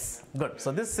characteristic? yes, good.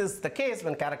 So this is the case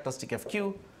when characteristic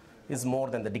fq is more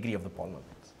than the degree of the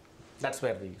polynomials. That's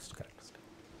where we used characteristic.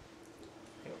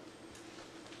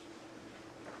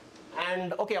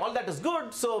 And okay, all that is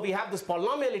good. So we have this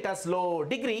polynomial, it has low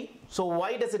degree. So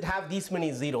why does it have these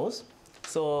many zeros?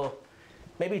 So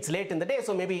maybe it's late in the day,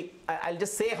 so maybe I'll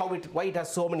just say why it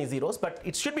has so many zeros, but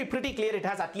it should be pretty clear it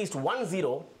has at least one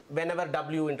zero whenever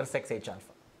w intersects h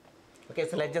alpha. Okay,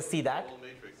 so let's just see that. The whole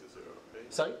matrix is zero,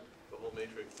 right? Sorry? The whole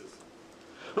matrix is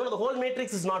No, the whole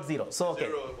matrix is not zero. So okay.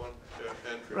 zero at one,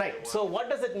 entry. Right. So what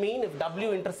does it mean if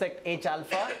w intersect h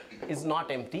alpha is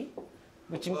not empty?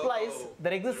 Which implies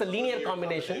there exists a linear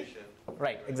combination.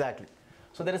 Right, exactly.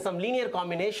 So there is some linear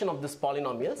combination of this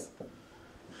polynomials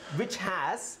which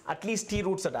has at least t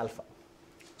roots at alpha.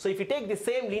 So if you take the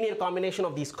same linear combination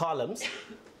of these columns,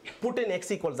 put in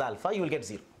x equals alpha, you will get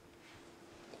 0.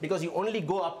 Because you only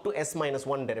go up to s minus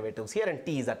 1 derivatives here, and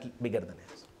t is bigger than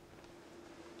s.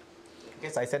 Okay,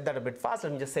 so I said that a bit fast.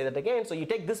 Let me just say that again. So you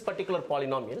take this particular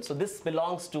polynomial. So this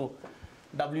belongs to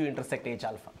w intersect h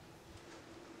alpha.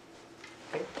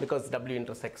 Okay, because w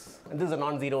intersects, and this is a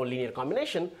non-zero linear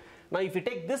combination. Now if you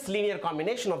take this linear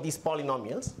combination of these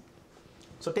polynomials,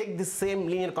 so take this same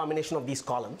linear combination of these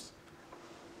columns,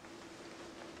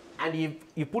 and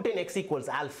you put in x equals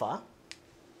alpha,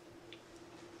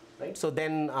 right? So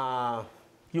then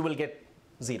you will get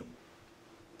 0.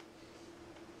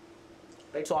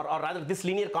 Right? So or rather this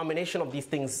linear combination of these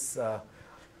things,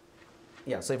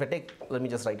 yeah, so if I take, let me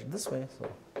just write it this way. So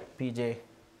pj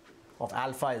of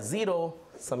alpha is 0,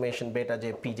 summation beta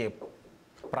j pj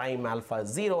prime alpha is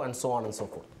 0, and so on and so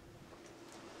forth.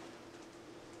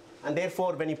 And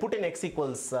therefore, when you put in x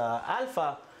equals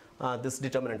alpha, this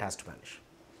determinant has to vanish,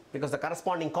 because the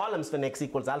corresponding columns when x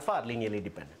equals alpha are linearly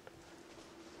dependent.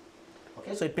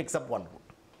 Okay, so it picks up one root.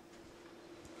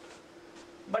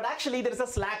 But actually, there is a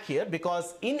slack here,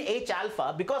 because in h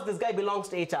alpha, because this guy belongs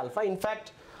to h alpha, in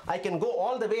fact, I can go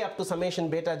all the way up to summation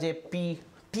beta j p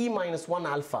t minus 1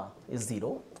 alpha is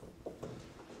 0.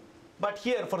 But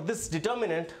here, for this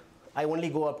determinant, I only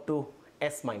go up to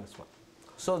s minus 1.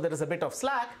 So there is a bit of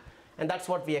slack, and that's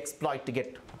what we exploit to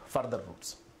get further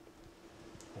roots.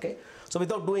 Okay? So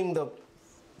without doing the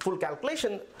full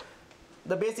calculation,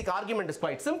 the basic argument is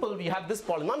quite simple. We have this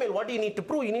polynomial. What do you need to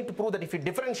prove? You need to prove that if you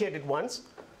differentiate it once,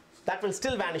 that will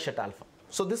still vanish at alpha.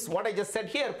 So this, what I just said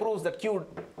here, proves that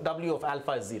QW of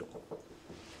alpha is 0.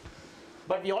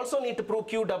 But we also need to prove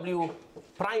QW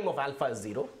prime of alpha is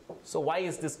 0. So why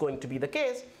is this going to be the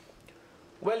case?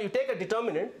 Well, you take a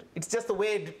determinant. It's just the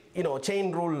way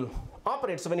chain rule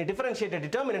operates. So when you differentiate a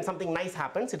determinant, something nice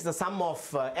happens. It's the sum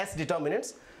of s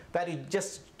determinants, where you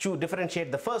just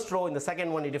differentiate the first row, in the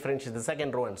second one you differentiate the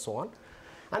second row, and so on.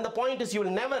 And the point is, you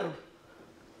will never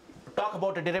talk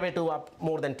about a derivative up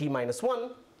more than t minus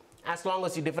 1. as long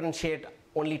as you differentiate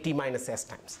only t minus s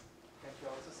times. Can you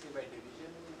also see by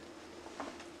division?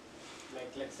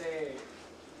 Like let's say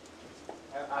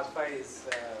alpha is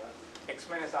x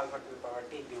minus alpha to the power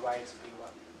t divides p1.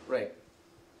 Right.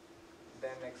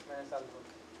 Then x minus alpha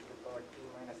to the power t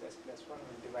minus s plus 1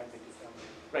 will divide the determinant.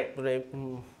 Right.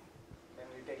 Then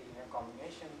we take linear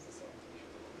combination, it's the same thing.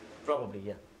 Probably,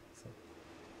 yeah.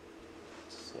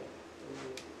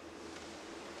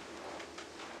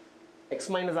 X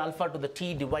minus alpha to the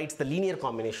t divides the linear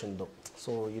combination though,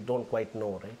 so you don't quite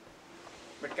know, right?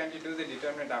 But can you do the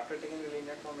determinant after taking the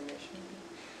linear combination?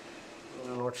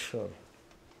 I'm not sure.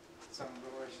 Some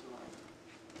reversal line.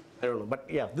 I don't know, but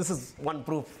yeah, this is one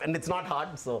proof and it's not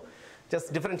hard, so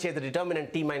just differentiate the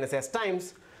determinant t minus s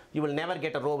times. You will never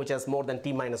get a row which has more than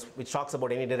t minus, which talks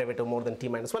about any derivative more than t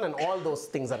minus 1, and all those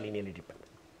things are linearly dependent.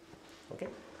 Okay?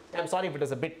 I'm sorry if it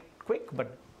was a bit quick,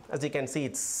 but as you can see,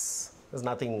 there's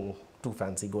nothing too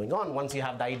fancy going on once you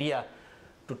have the idea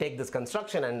to take this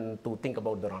construction and to think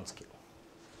about the Wronskian.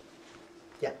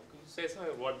 Yeah? Can you say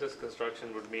something what this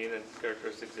construction would mean in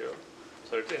characteristic 0?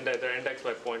 So it's they're indexed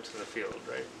by points in the field,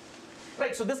 right?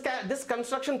 Right, so this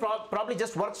construction probably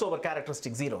just works over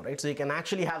characteristic 0, right? So you can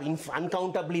actually have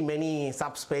uncountably many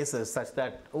subspaces such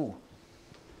that, ooh.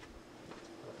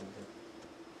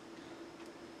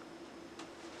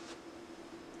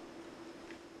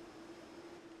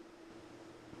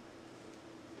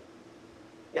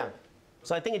 Yeah,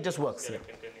 so I think it just works here.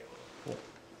 Continue. Yeah.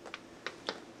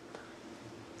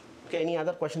 Okay, any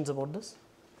other questions about this?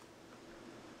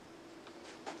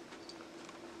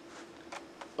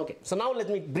 Okay, so now let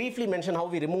me briefly mention how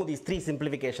we remove these 3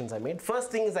 simplifications I made.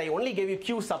 First thing is I only gave you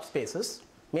Q subspaces.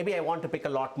 Maybe I want to pick a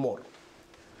lot more.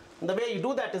 And the way you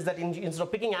do that is that instead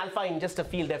of picking alpha in just a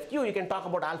field FQ, you can talk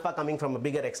about alpha coming from a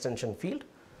bigger extension field.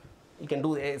 You can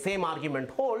do the same argument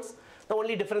holds. The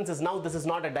only difference is now this is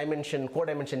not a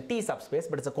codimension T subspace,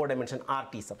 but it's a codimension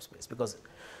RT subspace, because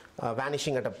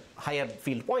vanishing at a higher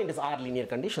field point is R linear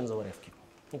conditions over FQ.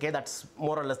 Okay, that's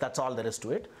more or less, that's all there is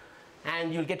to it.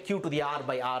 And you'll get Q to the R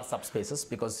by R subspaces,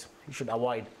 because you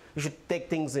should take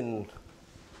things in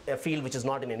a field which is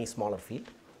not in any smaller field.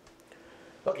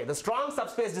 Okay, the strong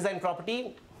subspace design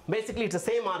property, basically it's the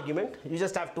same argument. You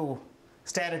just have to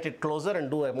stare at it closer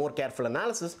and do a more careful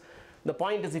analysis. The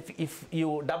point is if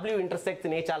you W intersects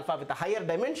in H alpha with a higher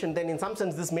dimension, then in some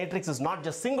sense this matrix is not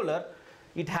just singular,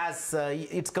 it has,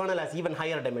 its kernel has even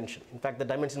higher dimension. In fact, the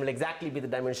dimension will exactly be the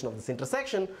dimension of this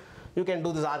intersection. You can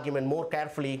do this argument more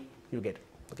carefully, you get it.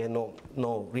 Okay,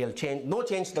 no real change, no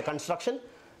change to the construction,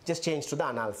 just change to the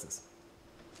analysis.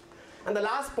 And the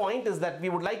last point is that we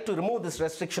would like to remove this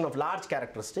restriction of large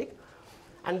characteristic,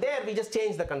 and there we just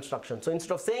change the construction. So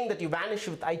instead of saying that you vanish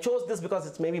with, I chose this because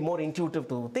it's maybe more intuitive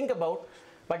to think about,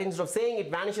 but instead of saying it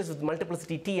vanishes with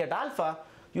multiplicity t at alpha,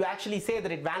 you actually say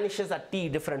that it vanishes at t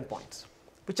different points,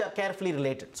 which are carefully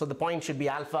related. So the point should be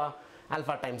alpha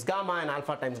times gamma, and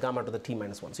alpha times gamma to the t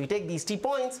minus 1. So you take these t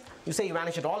points, you say you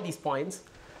vanish at all these points,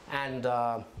 and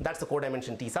that's the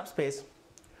codimension T subspace.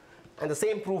 And the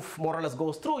same proof more or less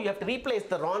goes through. You have to replace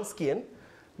the Wronskian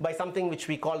by something which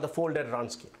we call the folded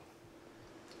Wronskian,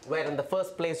 where in the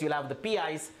first place you'll have the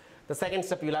pi's, the second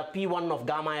step you'll have p1 of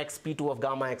gamma x, p2 of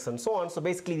gamma x, and so on. So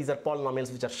basically these are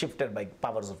polynomials which are shifted by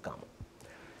powers of gamma.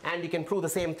 And you can prove the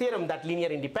same theorem that linear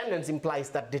independence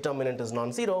implies that determinant is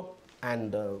non-zero,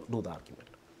 and do the argument.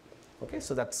 Okay,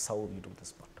 so that's how we do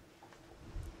this part.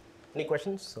 Any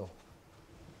questions? So.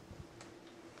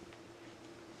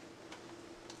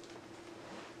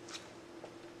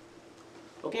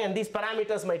 Okay, and these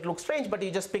parameters might look strange, but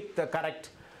you just pick the correct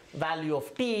value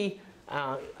of t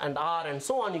and r and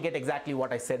so on. You get exactly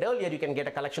what I said earlier. You can get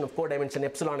a collection of codimension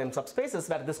epsilon m subspaces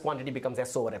where this quantity becomes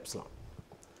s over epsilon.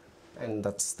 And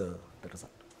that's the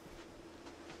result.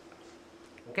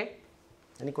 Okay?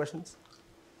 Any questions?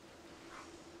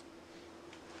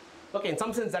 Okay, in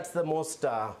some sense that's the most,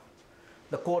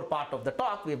 the core part of the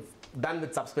talk. We've done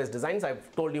with subspace designs.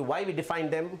 I've told you why we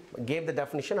defined them, gave the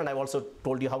definition, and I've also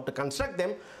told you how to construct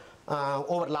them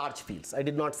over large fields. I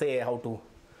did not say how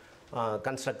to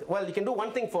construct. Well, you can do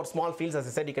one thing for small fields. As I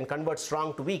said, you can convert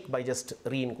strong to weak by just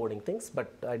re-encoding things,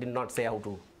 but I did not say how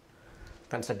to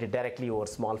construct it directly over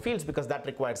small fields, because that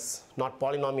requires not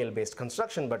polynomial based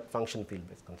construction but function field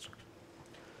based construction.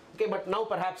 Okay, but now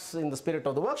perhaps in the spirit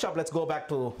of the workshop, let's go back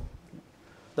to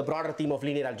the broader theme of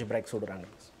linear algebraic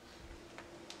pseudorandomness.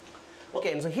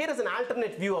 Okay, and so here is an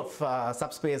alternate view of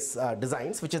subspace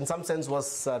designs, which in some sense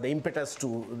was the impetus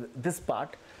to this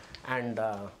part, and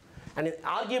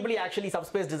arguably actually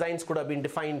subspace designs could have been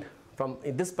defined from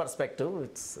this perspective.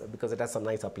 It's because it has some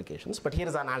nice applications, but here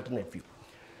is an alternate view.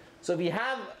 So we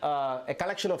have a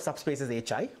collection of subspaces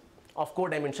Hi, of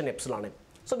codimension epsilon m.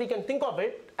 So we can think of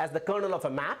it as the kernel of a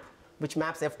map which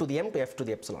maps f to the m to f to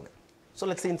the epsilon m. So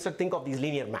let's instead think of these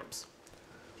linear maps.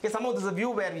 Okay, somehow this is a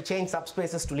view where we change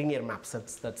subspaces to linear maps.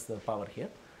 That's the power here.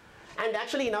 And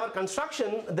actually in our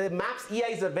construction, the maps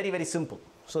EIs are very, very simple.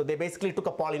 So they basically took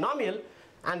a polynomial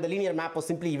and the linear map was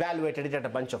simply evaluated it at a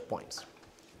bunch of points,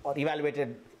 or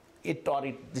evaluated it or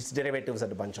its derivatives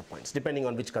at a bunch of points, depending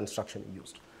on which construction you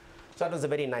used. So that was a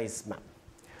very nice map.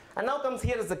 And now comes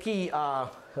here is the key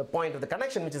point of the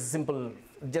connection, which is simple,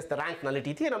 just the rank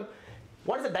nullity theorem.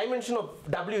 What is the dimension of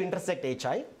W intersect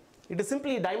HI? It is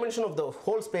simply dimension of the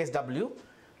whole space W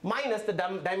minus the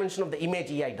dimension of the image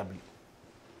EIW.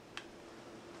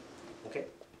 Okay?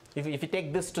 If you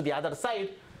take this to the other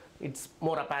side, it's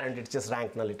more apparent, it's just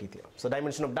rank nullity theorem. So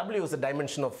dimension of W is the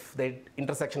dimension of the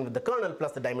intersection with the kernel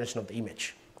plus the dimension of the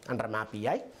image under map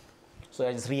EI. So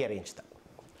I just rearrange that.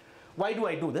 Why do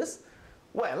I do this?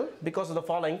 Well, because of the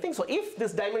following thing. So if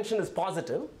this dimension is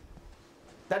positive,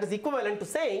 that is equivalent to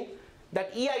saying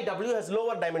that EIW has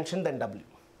lower dimension than W.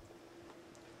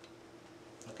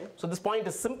 Okay? So this point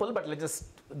is simple, but let's just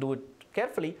do it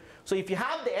carefully. So if you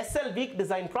have the SL weak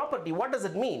design property, what does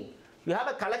it mean? You have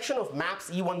a collection of maps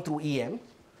E1 through EM,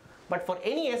 but for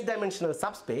any S-dimensional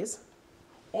subspace,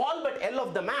 all but L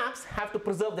of the maps have to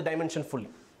preserve the dimension fully.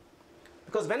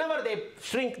 Because whenever they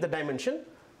shrink the dimension,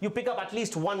 you pick up at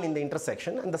least one in the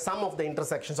intersection, and the sum of the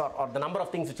intersections or the number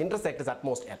of things which intersect is at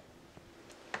most L.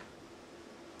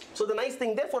 So the nice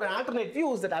thing there for an alternate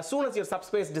view is that as soon as your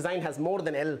subspace design has more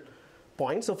than L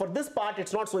points, so for this part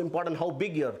it's not so important how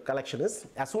big your collection is.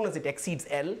 As soon as it exceeds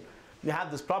L, you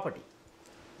have this property.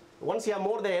 Once you have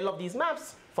more than L of these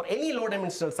maps, for any low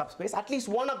dimensional subspace, at least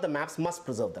one of the maps must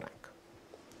preserve the rank.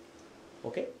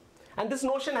 Okay? And this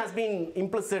notion has been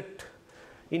implicit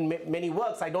in many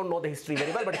works. I don't know the history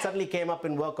very well, but it certainly came up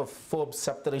in work of Forbes,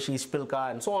 Saptarishi, Spilka,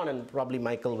 and so on, and probably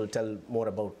Michael will tell more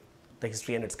about the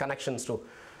history and its connections to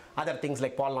other things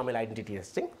like polynomial identity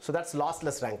testing. So that's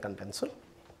lossless rank contensor.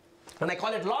 And I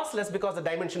call it lossless because the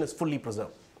dimension is fully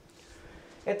preserved.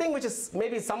 A thing which is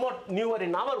maybe somewhat newer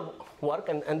in our work,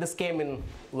 and this came in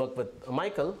work with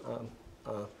Michael,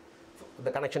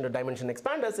 the connection to dimension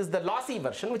expanders, is the lossy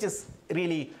version, which is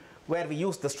really where we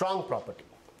use the strong property.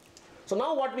 So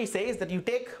now what we say is that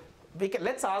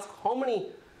let's ask how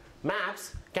many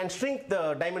maps can shrink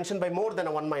the dimension by more than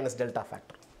a 1 minus delta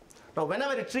factor. Now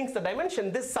whenever it shrinks the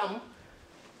dimension,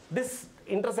 this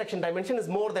intersection dimension is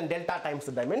more than delta times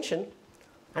the dimension.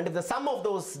 And if the sum of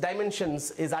those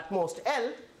dimensions is at most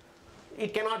L,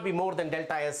 it cannot be more than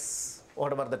delta S,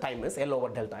 whatever the time is, L over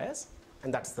delta S.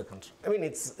 And that's the constraint. I mean,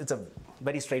 it's a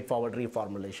very straightforward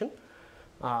reformulation.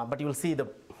 But you will see the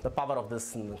power of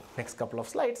this in the next couple of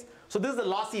slides. So this is the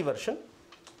lossy version.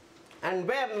 And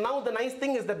where now the nice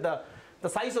thing is that the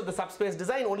size of the subspace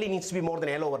design only needs to be more than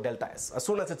L over delta S. As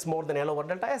soon as it's more than L over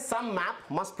delta S, some map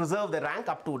must preserve the rank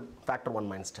up to factor 1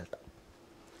 minus delta.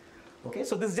 Okay,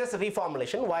 so this is just a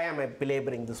reformulation. Why am I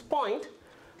belaboring this point?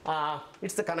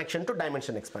 It's the connection to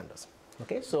dimension expanders.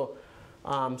 Okay, so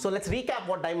let's recap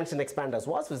what dimension expanders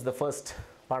was. This is the first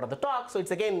part of the talk. So it's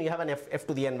again, you have an f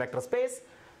to the n vector space.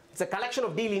 It's a collection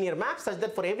of D linear maps such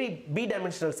that for every B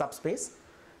dimensional subspace,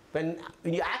 when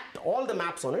you act all the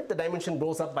maps on it, the dimension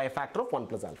grows up by a factor of 1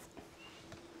 plus alpha.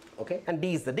 Okay, and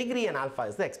D is the degree and alpha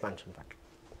is the expansion factor.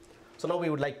 So now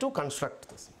we would like to construct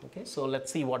this. Okay, so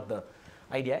let's see what the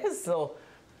idea is. So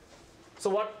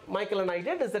what Michael and I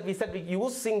did is that we said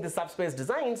using the subspace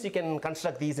designs, you can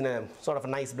construct these in a sort of a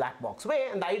nice black box way.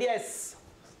 And the idea is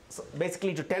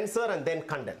basically to tensor and then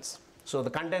condense. So the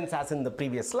condense as in the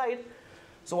previous slide.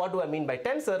 So what do I mean by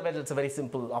tensor? Well, it's a very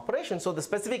simple operation. So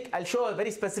I'll show a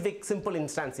very specific simple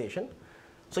instantiation.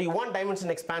 So you want dimension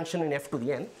expansion in f to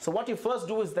the n. So what you first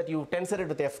do is that you tensor it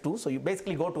with f2. So you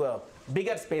basically go to a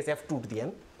bigger space f2 to the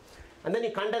n. And then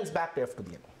you condense back to f to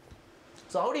the n.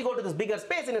 So how do you go to this bigger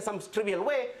space in some trivial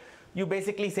way? You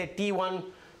basically say T1,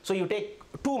 so you take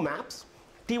two maps.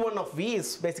 T1 of V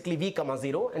is basically V comma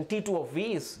 0 and T2 of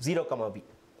V is 0 comma V.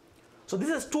 So this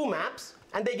is two maps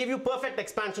and they give you perfect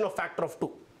expansion of factor of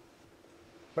 2.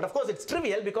 But of course it's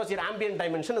trivial because your ambient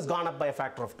dimension has gone up by a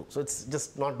factor of 2. So it's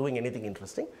just not doing anything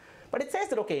interesting. But it says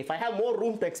that okay, if I have more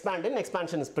room to expand in,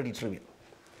 expansion is pretty trivial.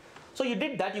 So you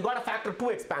did that, you got a factor 2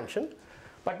 expansion.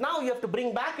 But now you have to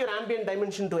bring back your ambient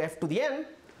dimension to f to the n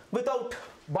without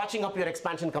botching up your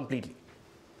expansion completely.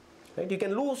 Right? You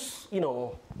can lose,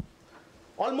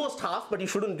 almost half, but you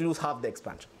shouldn't lose half the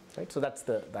expansion. Right? So that's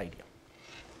the idea.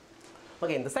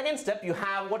 Again, the second step,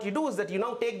 what you do is that you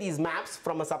now take these maps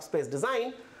from a subspace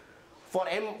design. For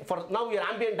now your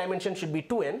ambient dimension should be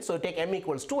 2n, so you take m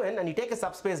equals 2n, and you take a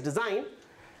subspace design,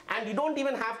 And you don't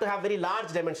even have to have very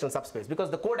large dimensional subspace because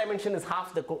the codimension is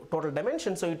half the total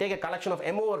dimension. So you take a collection of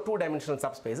M over 2 dimensional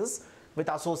subspaces with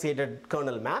associated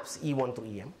kernel maps E1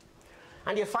 through EM.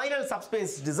 And your final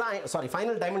subspace design,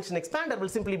 final dimension expander will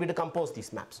simply be to compose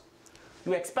these maps.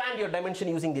 You expand your dimension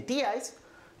using the TIs,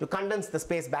 you condense the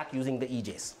space back using the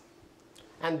EJs.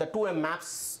 And the 2M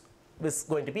maps is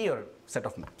going to be your set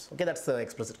of maps. Okay, that's the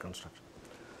explicit construction.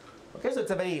 Okay, so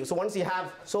it's a very, so once you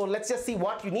have, so let's just see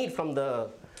what you need from the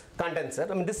condenser.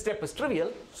 I mean, this step is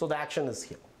trivial, so the action is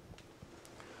here.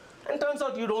 And turns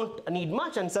out you don't need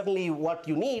much, and certainly what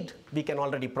you need, we can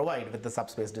already provide with the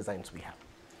subspace designs we have.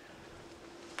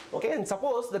 Okay, and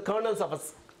suppose the kernels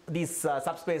of these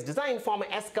subspace design form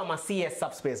a S comma CS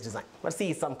subspace design, where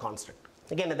C is some constant.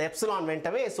 Again, the epsilon went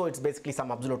away, so it's basically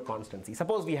some absolute constancy.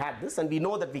 Suppose we had this, and we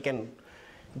know that we can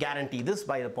guarantee this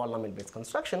by the polynomial-based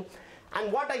construction.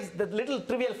 And the little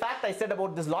trivial fact I said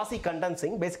about this lossy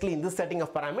condensing, basically in this setting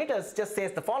of parameters, just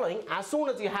says the following: as soon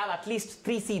as you have at least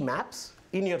 3 C maps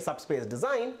in your subspace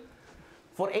design,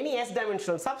 for any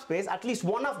S-dimensional subspace, at least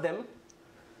one of them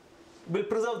will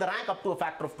preserve the rank up to a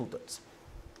factor of 2/3.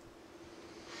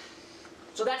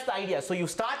 So that's the idea. So you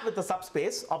start with the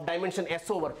subspace of dimension S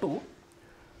over 2.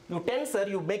 You tensor,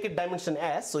 you make it dimension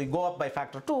S, so you go up by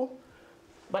factor 2.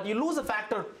 But you lose a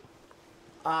factor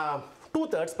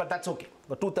 2/3, but that's okay.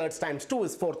 The 2/3 times 2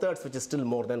 is 4/3, which is still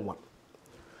more than 1.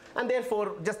 And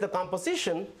therefore, just the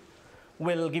composition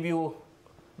will give you,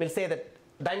 will say that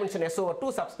dimension S over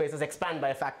 2 subspaces expand by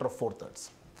a factor of 4/3,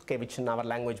 okay, which in our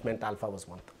language meant alpha was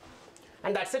 1/3.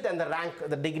 And that's it, and the rank,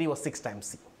 the degree was 6 times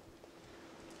C.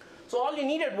 So all you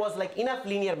needed was like enough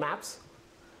linear maps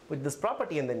with this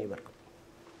property, and then you were good.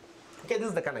 Okay, this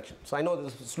is the connection. So I know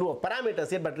there's a slew of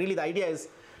parameters here, but really the idea is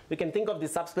we can think of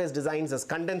these subspace designs as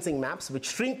condensing maps which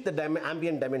shrink the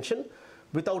ambient dimension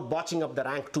without botching up the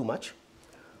rank too much.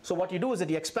 So what you do is that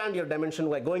you expand your dimension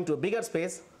by going to a bigger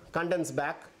space, condense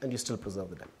back, and you still preserve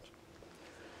the dimension.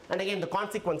 And again, the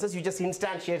consequences, you just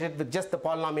instantiate it with just the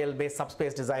polynomial-based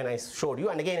subspace design I showed you.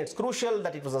 And again, it's crucial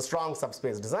that it was a strong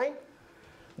subspace design.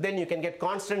 Then you can get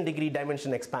constant degree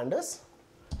dimension expanders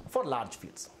for large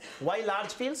fields. Why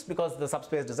large fields? Because the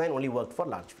subspace design only worked for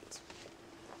large fields.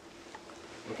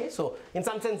 Okay, so in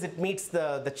some sense, it meets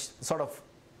the sort of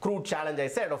crude challenge I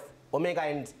said of omega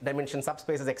n dimension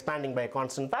subspaces expanding by a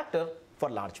constant factor for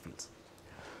large fields.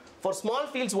 For small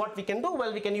fields, what we can do?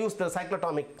 Well, we can use the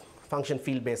cyclotomic function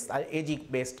field-based,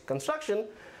 AG-based construction.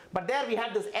 But there we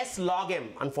had this S log m,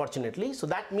 unfortunately. So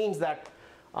that means that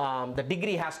the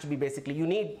degree has to be basically, you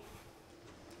need,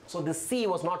 so this C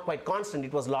was not quite constant,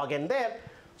 it was log n there.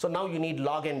 So now you need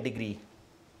log n degree.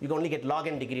 You can only get log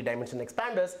n degree dimension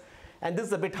expanders. And this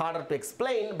is a bit harder to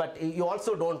explain, but you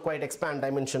also don't quite expand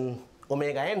dimension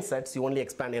omega n sets. You only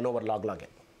expand n over log n,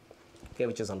 okay,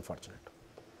 which is unfortunate.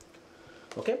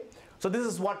 Okay, so this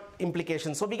is what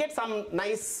implications. So we get some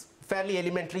nice, fairly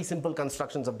elementary, simple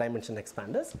constructions of dimension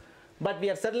expanders, but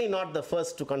we are certainly not the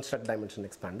first to construct dimension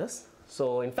expanders.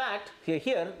 So in fact,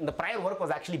 here the prior work was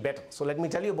actually better. So let me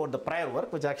tell you about the prior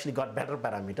work, which actually got better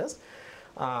parameters.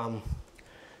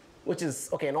 Which is,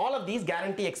 okay, and all of these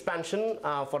guarantee expansion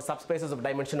for subspaces of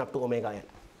dimension up to omega n.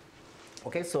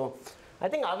 Okay, so I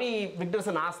think Avi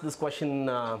Venkatesan asked this question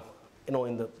in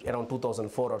around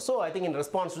 2004 or so. I think in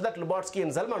response to that, Lubotsky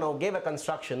and Zelmanov gave a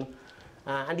construction,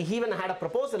 and he even had a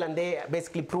proposal, and they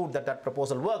basically proved that that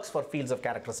proposal works for fields of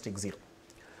characteristic 0.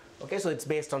 Okay, so it's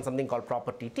based on something called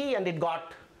property T, and it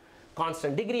got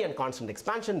constant degree and constant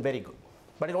expansion, very good.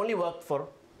 But it only worked for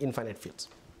infinite fields.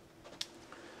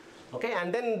 Okay,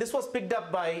 and then this was picked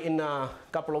up by in a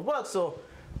couple of works. So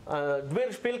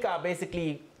Dwyer-Szpilka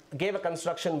basically gave a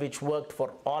construction which worked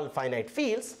for all finite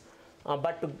fields,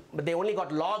 but they only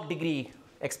got log degree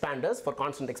expanders for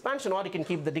constant expansion, or you can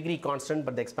keep the degree constant,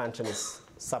 but the expansion is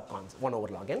sub-constant, 1 over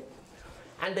log n.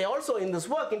 And they also, in this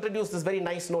work, introduced this very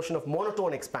nice notion of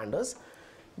monotone expanders,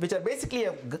 which are basically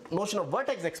a notion of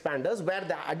vertex expanders where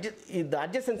the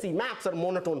adjacency maps are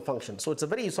monotone functions. So it's a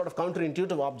very sort of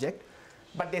counterintuitive object.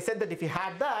 But they said that if you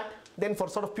had that, then for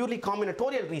sort of purely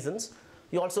combinatorial reasons,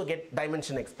 you also get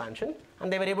dimension expansion.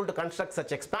 And they were able to construct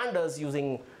such expanders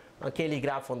using a Cayley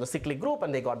graph on the cyclic group,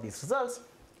 and they got these results.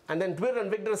 And then Dwyer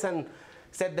and Venkatesan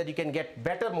said that you can get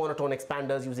better monotone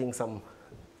expanders using some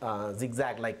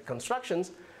zigzag-like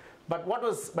constructions. But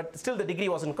still the degree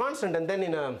wasn't constant. And then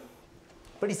in a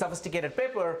pretty sophisticated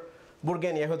paper, Burge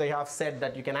and Yehudayev said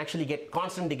that you can actually get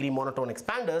constant degree monotone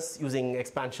expanders using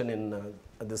expansion in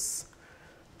this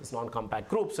non-compact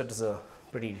group. So it is a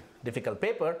pretty difficult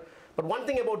paper. But one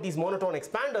thing about these monotone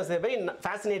expanders, they're a very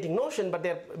fascinating notion, but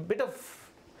they're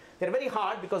very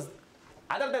hard because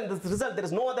other than this result, there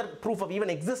is no other proof of even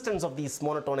existence of these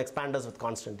monotone expanders with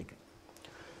constant degree.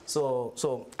 So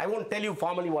I won't tell you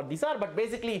formally what these are, but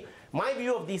basically my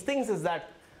view of these things is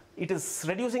that it is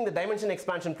reducing the dimension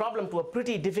expansion problem to a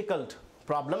pretty difficult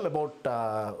problem about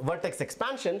vertex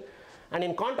expansion. And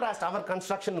in contrast, our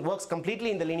construction works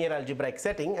completely in the linear algebraic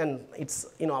setting, and it's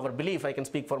our belief, I can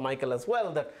speak for Michael as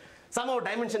well, that somehow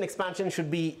dimension expansion should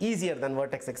be easier than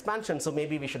vertex expansion, so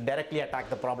maybe we should directly attack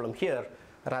the problem here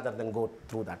rather than go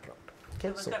through that route.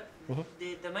 Okay, so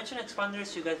the dimension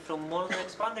expanders you get from monotone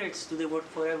expanders, do they work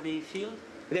for every field?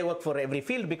 They work for every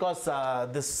field because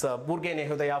this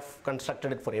Burge-Nehudayev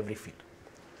constructed it for every field.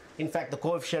 In fact, the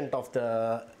coefficient of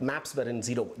the maps were in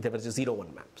 0. There were just 0,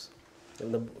 1 maps.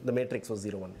 And the matrix was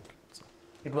 0, 1. So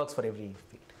it works for every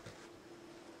field.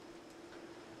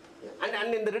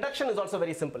 And in the reduction is also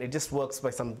very simple. It just works by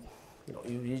some,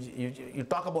 you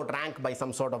talk about rank by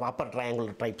some sort of upper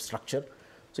triangular type structure.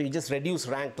 So you just reduce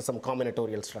rank to some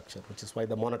combinatorial structure, which is why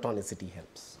the monotonicity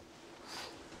helps.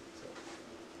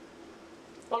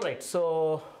 All right,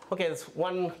 so okay, there's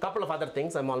couple of other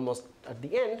things. I'm almost at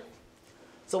the end.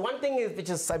 So one thing is, which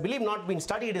is I believe not been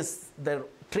studied, is the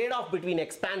trade-off between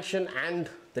expansion and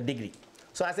the degree.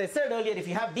 So as I said earlier, if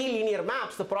you have d linear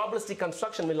maps, the probabilistic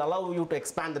construction will allow you to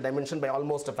expand the dimension by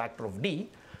almost a factor of d.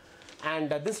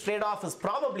 And this trade-off is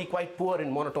probably quite poor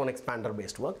in monotone expander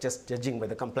based work, just judging by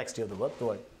the complexity of the work,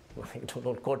 though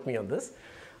don't quote me on this.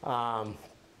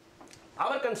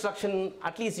 Our construction,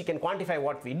 at least you can quantify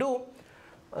what we do.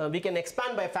 We can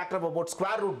expand by a factor of about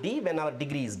square root d when our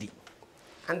degree is d.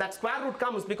 And that square root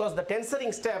comes because the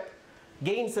tensoring step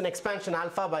gains an expansion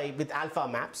alpha with alpha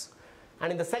maps.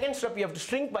 And in the second step, you have to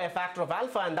shrink by a factor of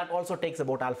alpha, and that also takes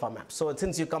about alpha maps. So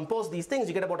since you compose these things,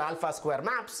 you get about alpha square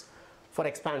maps for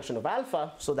expansion of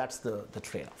alpha. So that's the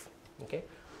trade-off, okay?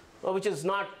 Which is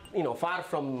not far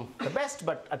from the best,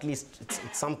 but at least it's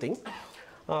something.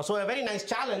 So a very nice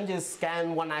challenge is,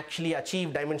 can one actually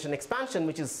achieve dimension expansion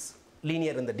which is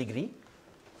linear in the degree,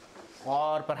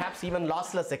 or perhaps even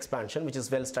lossless expansion, which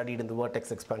is well studied in the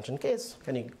vertex expansion case?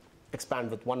 Can you expand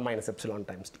with 1 minus epsilon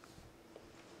times d?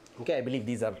 Okay, I believe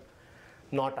these are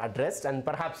not addressed, and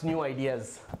perhaps new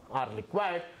ideas are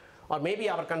required, or maybe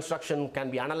our construction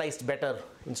can be analyzed better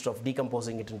instead of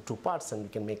decomposing it into 2 parts, and we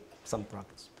can make some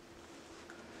progress.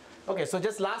 Okay, so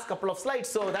just last couple of slides.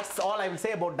 So that's all I will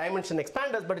say about dimension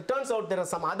expanders, but it turns out there are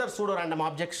some other pseudo-random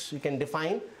objects you can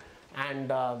define,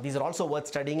 and these are also worth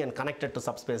studying and connected to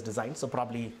subspace design, so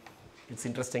probably it's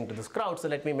interesting to this crowd. So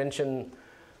let me mention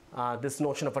this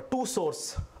notion of a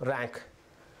 2-source rank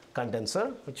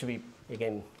condenser, which we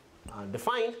again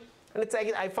defined, and it's,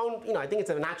 I found, I think it's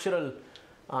a natural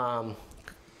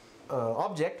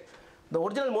object. The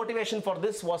original motivation for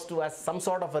this was to as some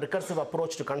sort of a recursive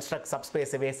approach to construct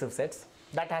subspace evasive sets.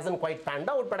 That hasn't quite panned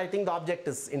out, but I think the object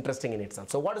is interesting in itself.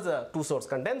 So what is a 2-source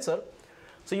condenser?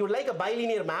 So you would like a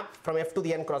bilinear map from f to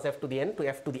the n cross f to the n to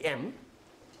f to the m,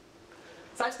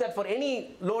 such that for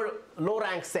any low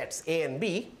rank sets a and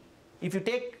b, if you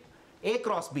take a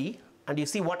cross b and you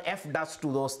see what f does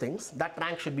to those things, that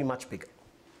rank should be much bigger.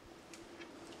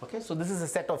 Okay, so this is a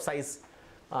set of size,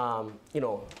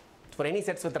 for any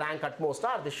sets with rank at most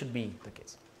r, this should be the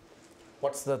case.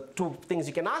 What's the 2 things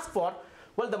you can ask for?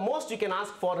 Well, the most you can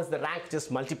ask for is the rank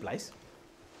just multiplies.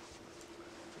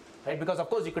 Right? Because of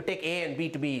course you could take a and b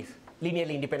to be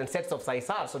linearly independent sets of size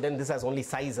r, so then this has only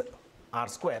size r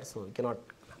square, so you cannot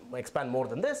expand more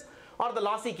than this. Or the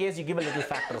lossy case, you give a little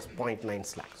factor of 0.9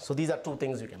 slack. So these are 2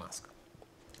 things you can ask.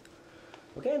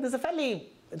 Okay, and this is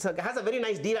it has a very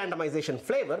nice de-randomization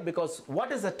flavor, because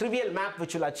what is a trivial map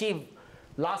which will achieve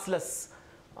lossless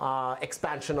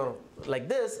expansion or like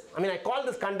this? I mean, I call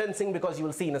this condensing because you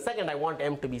will see in a second I want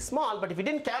m to be small, but if you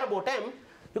didn't care about m,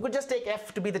 you could just take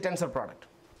f to be the tensor product.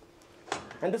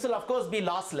 And this will of course be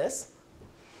lossless,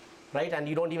 right? And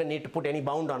you don't even need to put any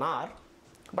bound on r.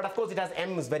 But of course it has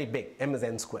m is very big, m is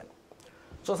n squared.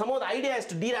 So somehow the idea is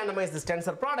to de-randomize this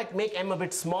tensor product, make m a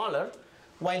bit smaller,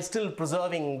 while still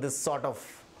preserving this sort of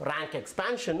rank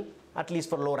expansion, at least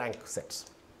for low rank sets.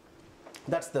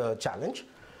 That's the challenge.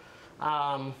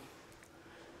 And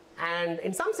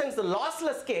in some sense, the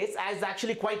lossless case is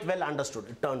actually quite well understood,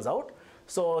 it turns out.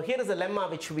 So here is a lemma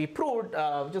which we proved,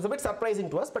 which is a bit surprising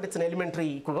to us, but it's an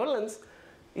elementary equivalence,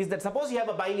 is that suppose you have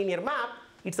a bilinear map,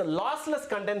 it's a lossless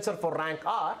condenser for rank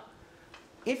r,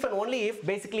 if and only if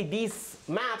basically these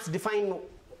maps define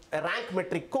a rank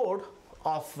metric code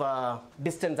of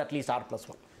distance at least r plus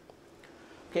 1.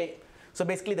 Okay, so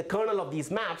basically the kernel of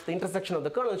these maps, the intersection of the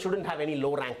kernel shouldn't have any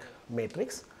low rank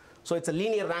matrix. So it's a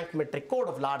linear rank metric code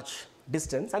of large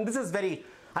distance, and this is very,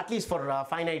 at least for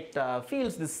finite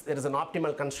fields, there is an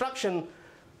optimal construction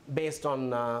based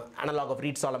on analog of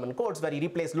Reed-Solomon codes, where you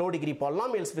replace low degree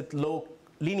polynomials with low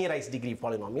linearized degree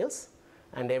polynomials,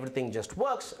 and everything just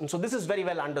works. And so this is very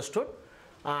well understood.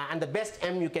 And the best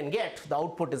m you can get, the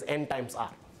output is n times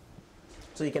r.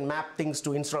 So you can map things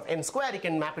to, instead of n square, you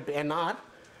can map it to nr,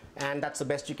 and that's the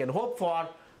best you can hope for.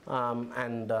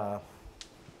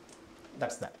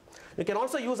 That's that. You can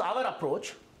also use our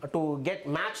approach to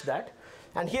match that.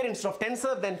 And here, instead of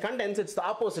tensor then condense, it's the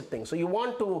opposite thing. So you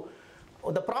want to,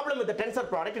 the problem with the tensor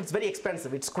product, it's very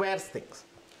expensive. It squares things.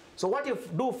 So what you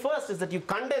do first is that you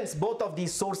condense both of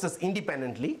these sources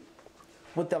independently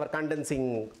with our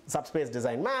condensing subspace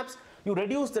design maps. You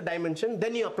reduce the dimension,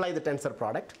 then you apply the tensor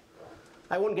product.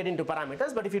 I won't get into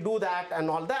parameters, but if you do that and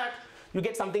all that, you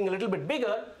get something a little bit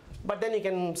bigger, but then you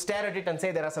can stare at it and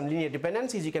say there are some linear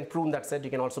dependencies. You can prune that set. You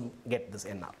can also get this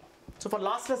NR. So for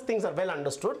lossless, things are well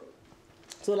understood.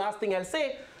 So the last thing I'll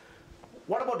say,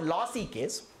 what about lossy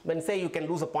case? When say you can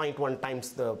lose a 0.1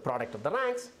 times the product of the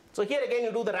ranks. So here again,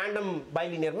 you do the random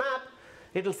bilinear map.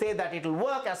 It will say that it will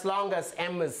work as long as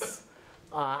m is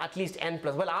at least n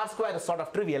plus, well, r square is sort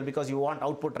of trivial because you want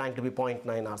output rank to be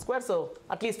 0.9 r square. So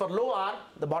at least for low r,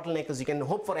 the bottleneck is you can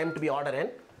hope for m to be order n.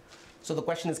 So the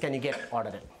question is, can you get order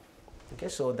n? Okay,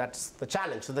 so that's the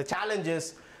challenge. So the challenge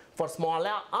is for small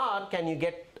r, can you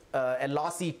get a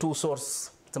lossy two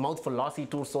source, it's a mouthful, lossy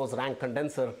two source rank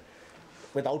condenser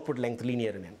with output length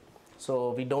linear in n.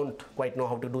 So we don't quite know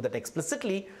how to do that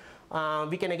explicitly.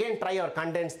 We can again try our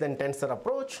condense then tensor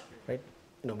approach, right?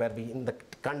 Where we in the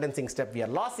condensing step we are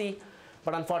lossy,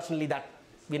 but unfortunately that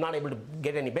we're not able to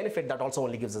get any benefit. That also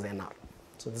only gives us NR.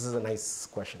 So this is a nice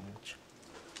question which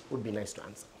would be nice to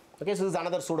answer. Okay, so this is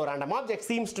another pseudo-random object,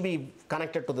 seems to be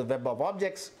connected to the web of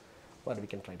objects, but we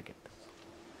can try to get this.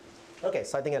 Okay,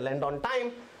 so I think I'll end on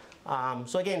time.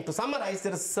 So again, to summarize,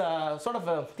 there is sort of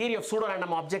a theory of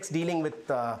pseudo-random objects dealing with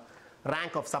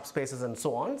rank of subspaces and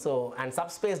so on. So, and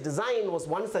subspace design was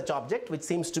one such object which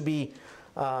seems to be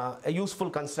a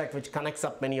useful construct which connects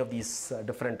up many of these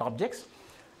different objects.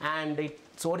 And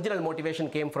its original motivation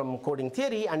came from coding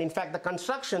theory, and in fact the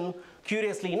construction,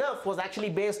 curiously enough, was actually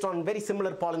based on very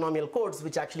similar polynomial codes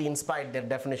which actually inspired their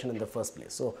definition in the first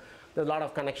place. So there's a lot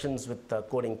of connections with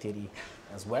coding theory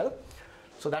as well.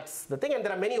 So that's the thing, and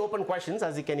there are many open questions,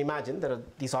 as you can imagine.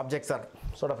 These objects are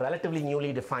sort of relatively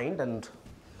newly defined, and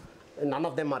none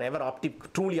of them are ever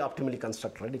truly optimally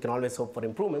constructed. Right? You can always hope for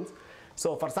improvements.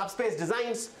 So for subspace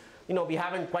designs, we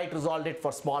haven't quite resolved it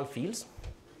for small fields.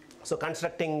 So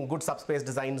constructing good subspace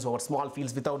designs over small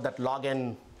fields without that log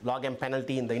m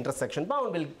penalty in the intersection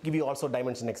bound will give you also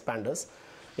dimension expanders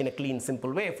in a clean,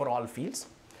 simple way for all fields.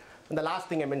 And the last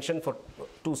thing I mentioned, for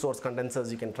two source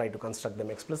condensers, you can try to construct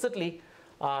them explicitly.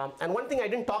 And one thing I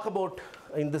didn't talk about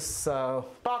in this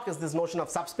talk is this notion of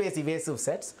subspace evasive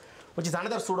sets, which is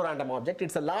another pseudo-random object.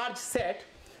 It's a large set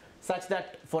such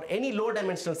that for any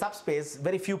low-dimensional subspace,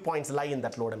 very few points lie in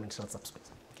that low-dimensional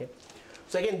subspace. Okay?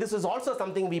 So again, this is also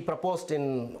something we proposed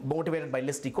motivated by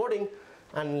list decoding,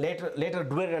 and later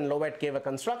Dwyer and Lovett gave a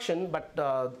construction, but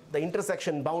the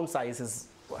intersection bound size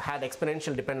had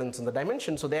exponential dependence on the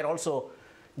dimension, so they're also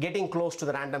getting close to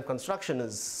the random construction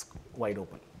is wide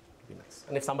open. Be nice.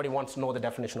 And if somebody wants to know the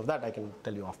definition of that, I can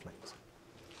tell you offline. So,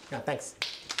 yeah, thanks.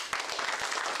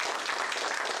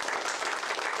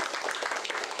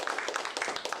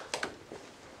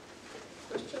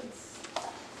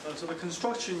 So the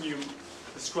construction you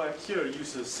described here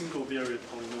uses single variate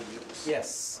polynomials.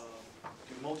 Yes.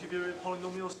 Do multivariate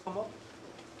polynomials come up?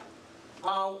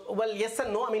 Well, yes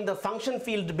and no. I mean, the function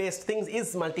field based things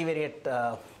is multivariate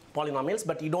polynomials,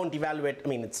 but you don't evaluate. I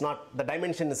mean, it's not, the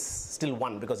dimension is still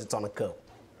 1 because it's on a curve.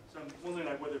 So I'm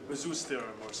wondering whether Bezout's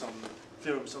theorem or some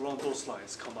theorems along those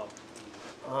lines come up.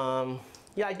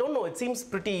 Yeah, I don't know. It seems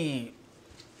pretty,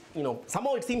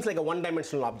 somehow it seems like a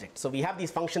one-dimensional object. So we have these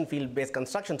function field-based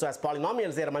constructions. So as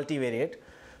polynomials, they are multivariate,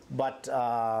 but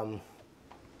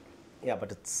yeah,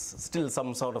 but it's still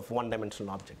some sort of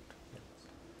one-dimensional object.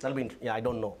 That'll be, I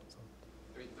don't know. So.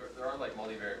 I mean, there are like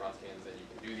multivariate Wronskians, and you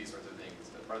can do these sorts of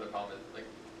things. But part of the problem is,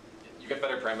 you get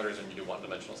better parameters when you do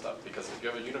one-dimensional stuff. Because if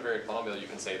you have a univariate polynomial, you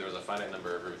can say there's a finite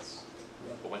number of roots.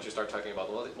 But once you start talking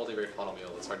about the multivariate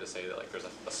polynomial, it's hard to say that there's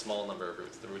a small number of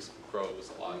roots. The roots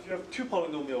grows a lot. If you have two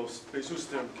polynomials, Bezout's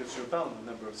theorem gives you a bound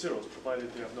number of zeros,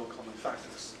 provided they have no common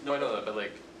factors. No, I know that,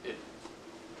 but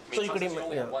so you could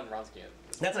only have one Wronskian.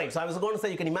 That's right. So I was going to say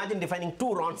you can imagine defining two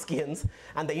Wronskians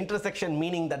and the intersection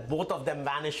meaning that both of them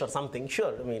vanish or something.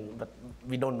 Sure, I mean, but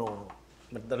we don't know.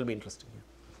 But that'll be interesting.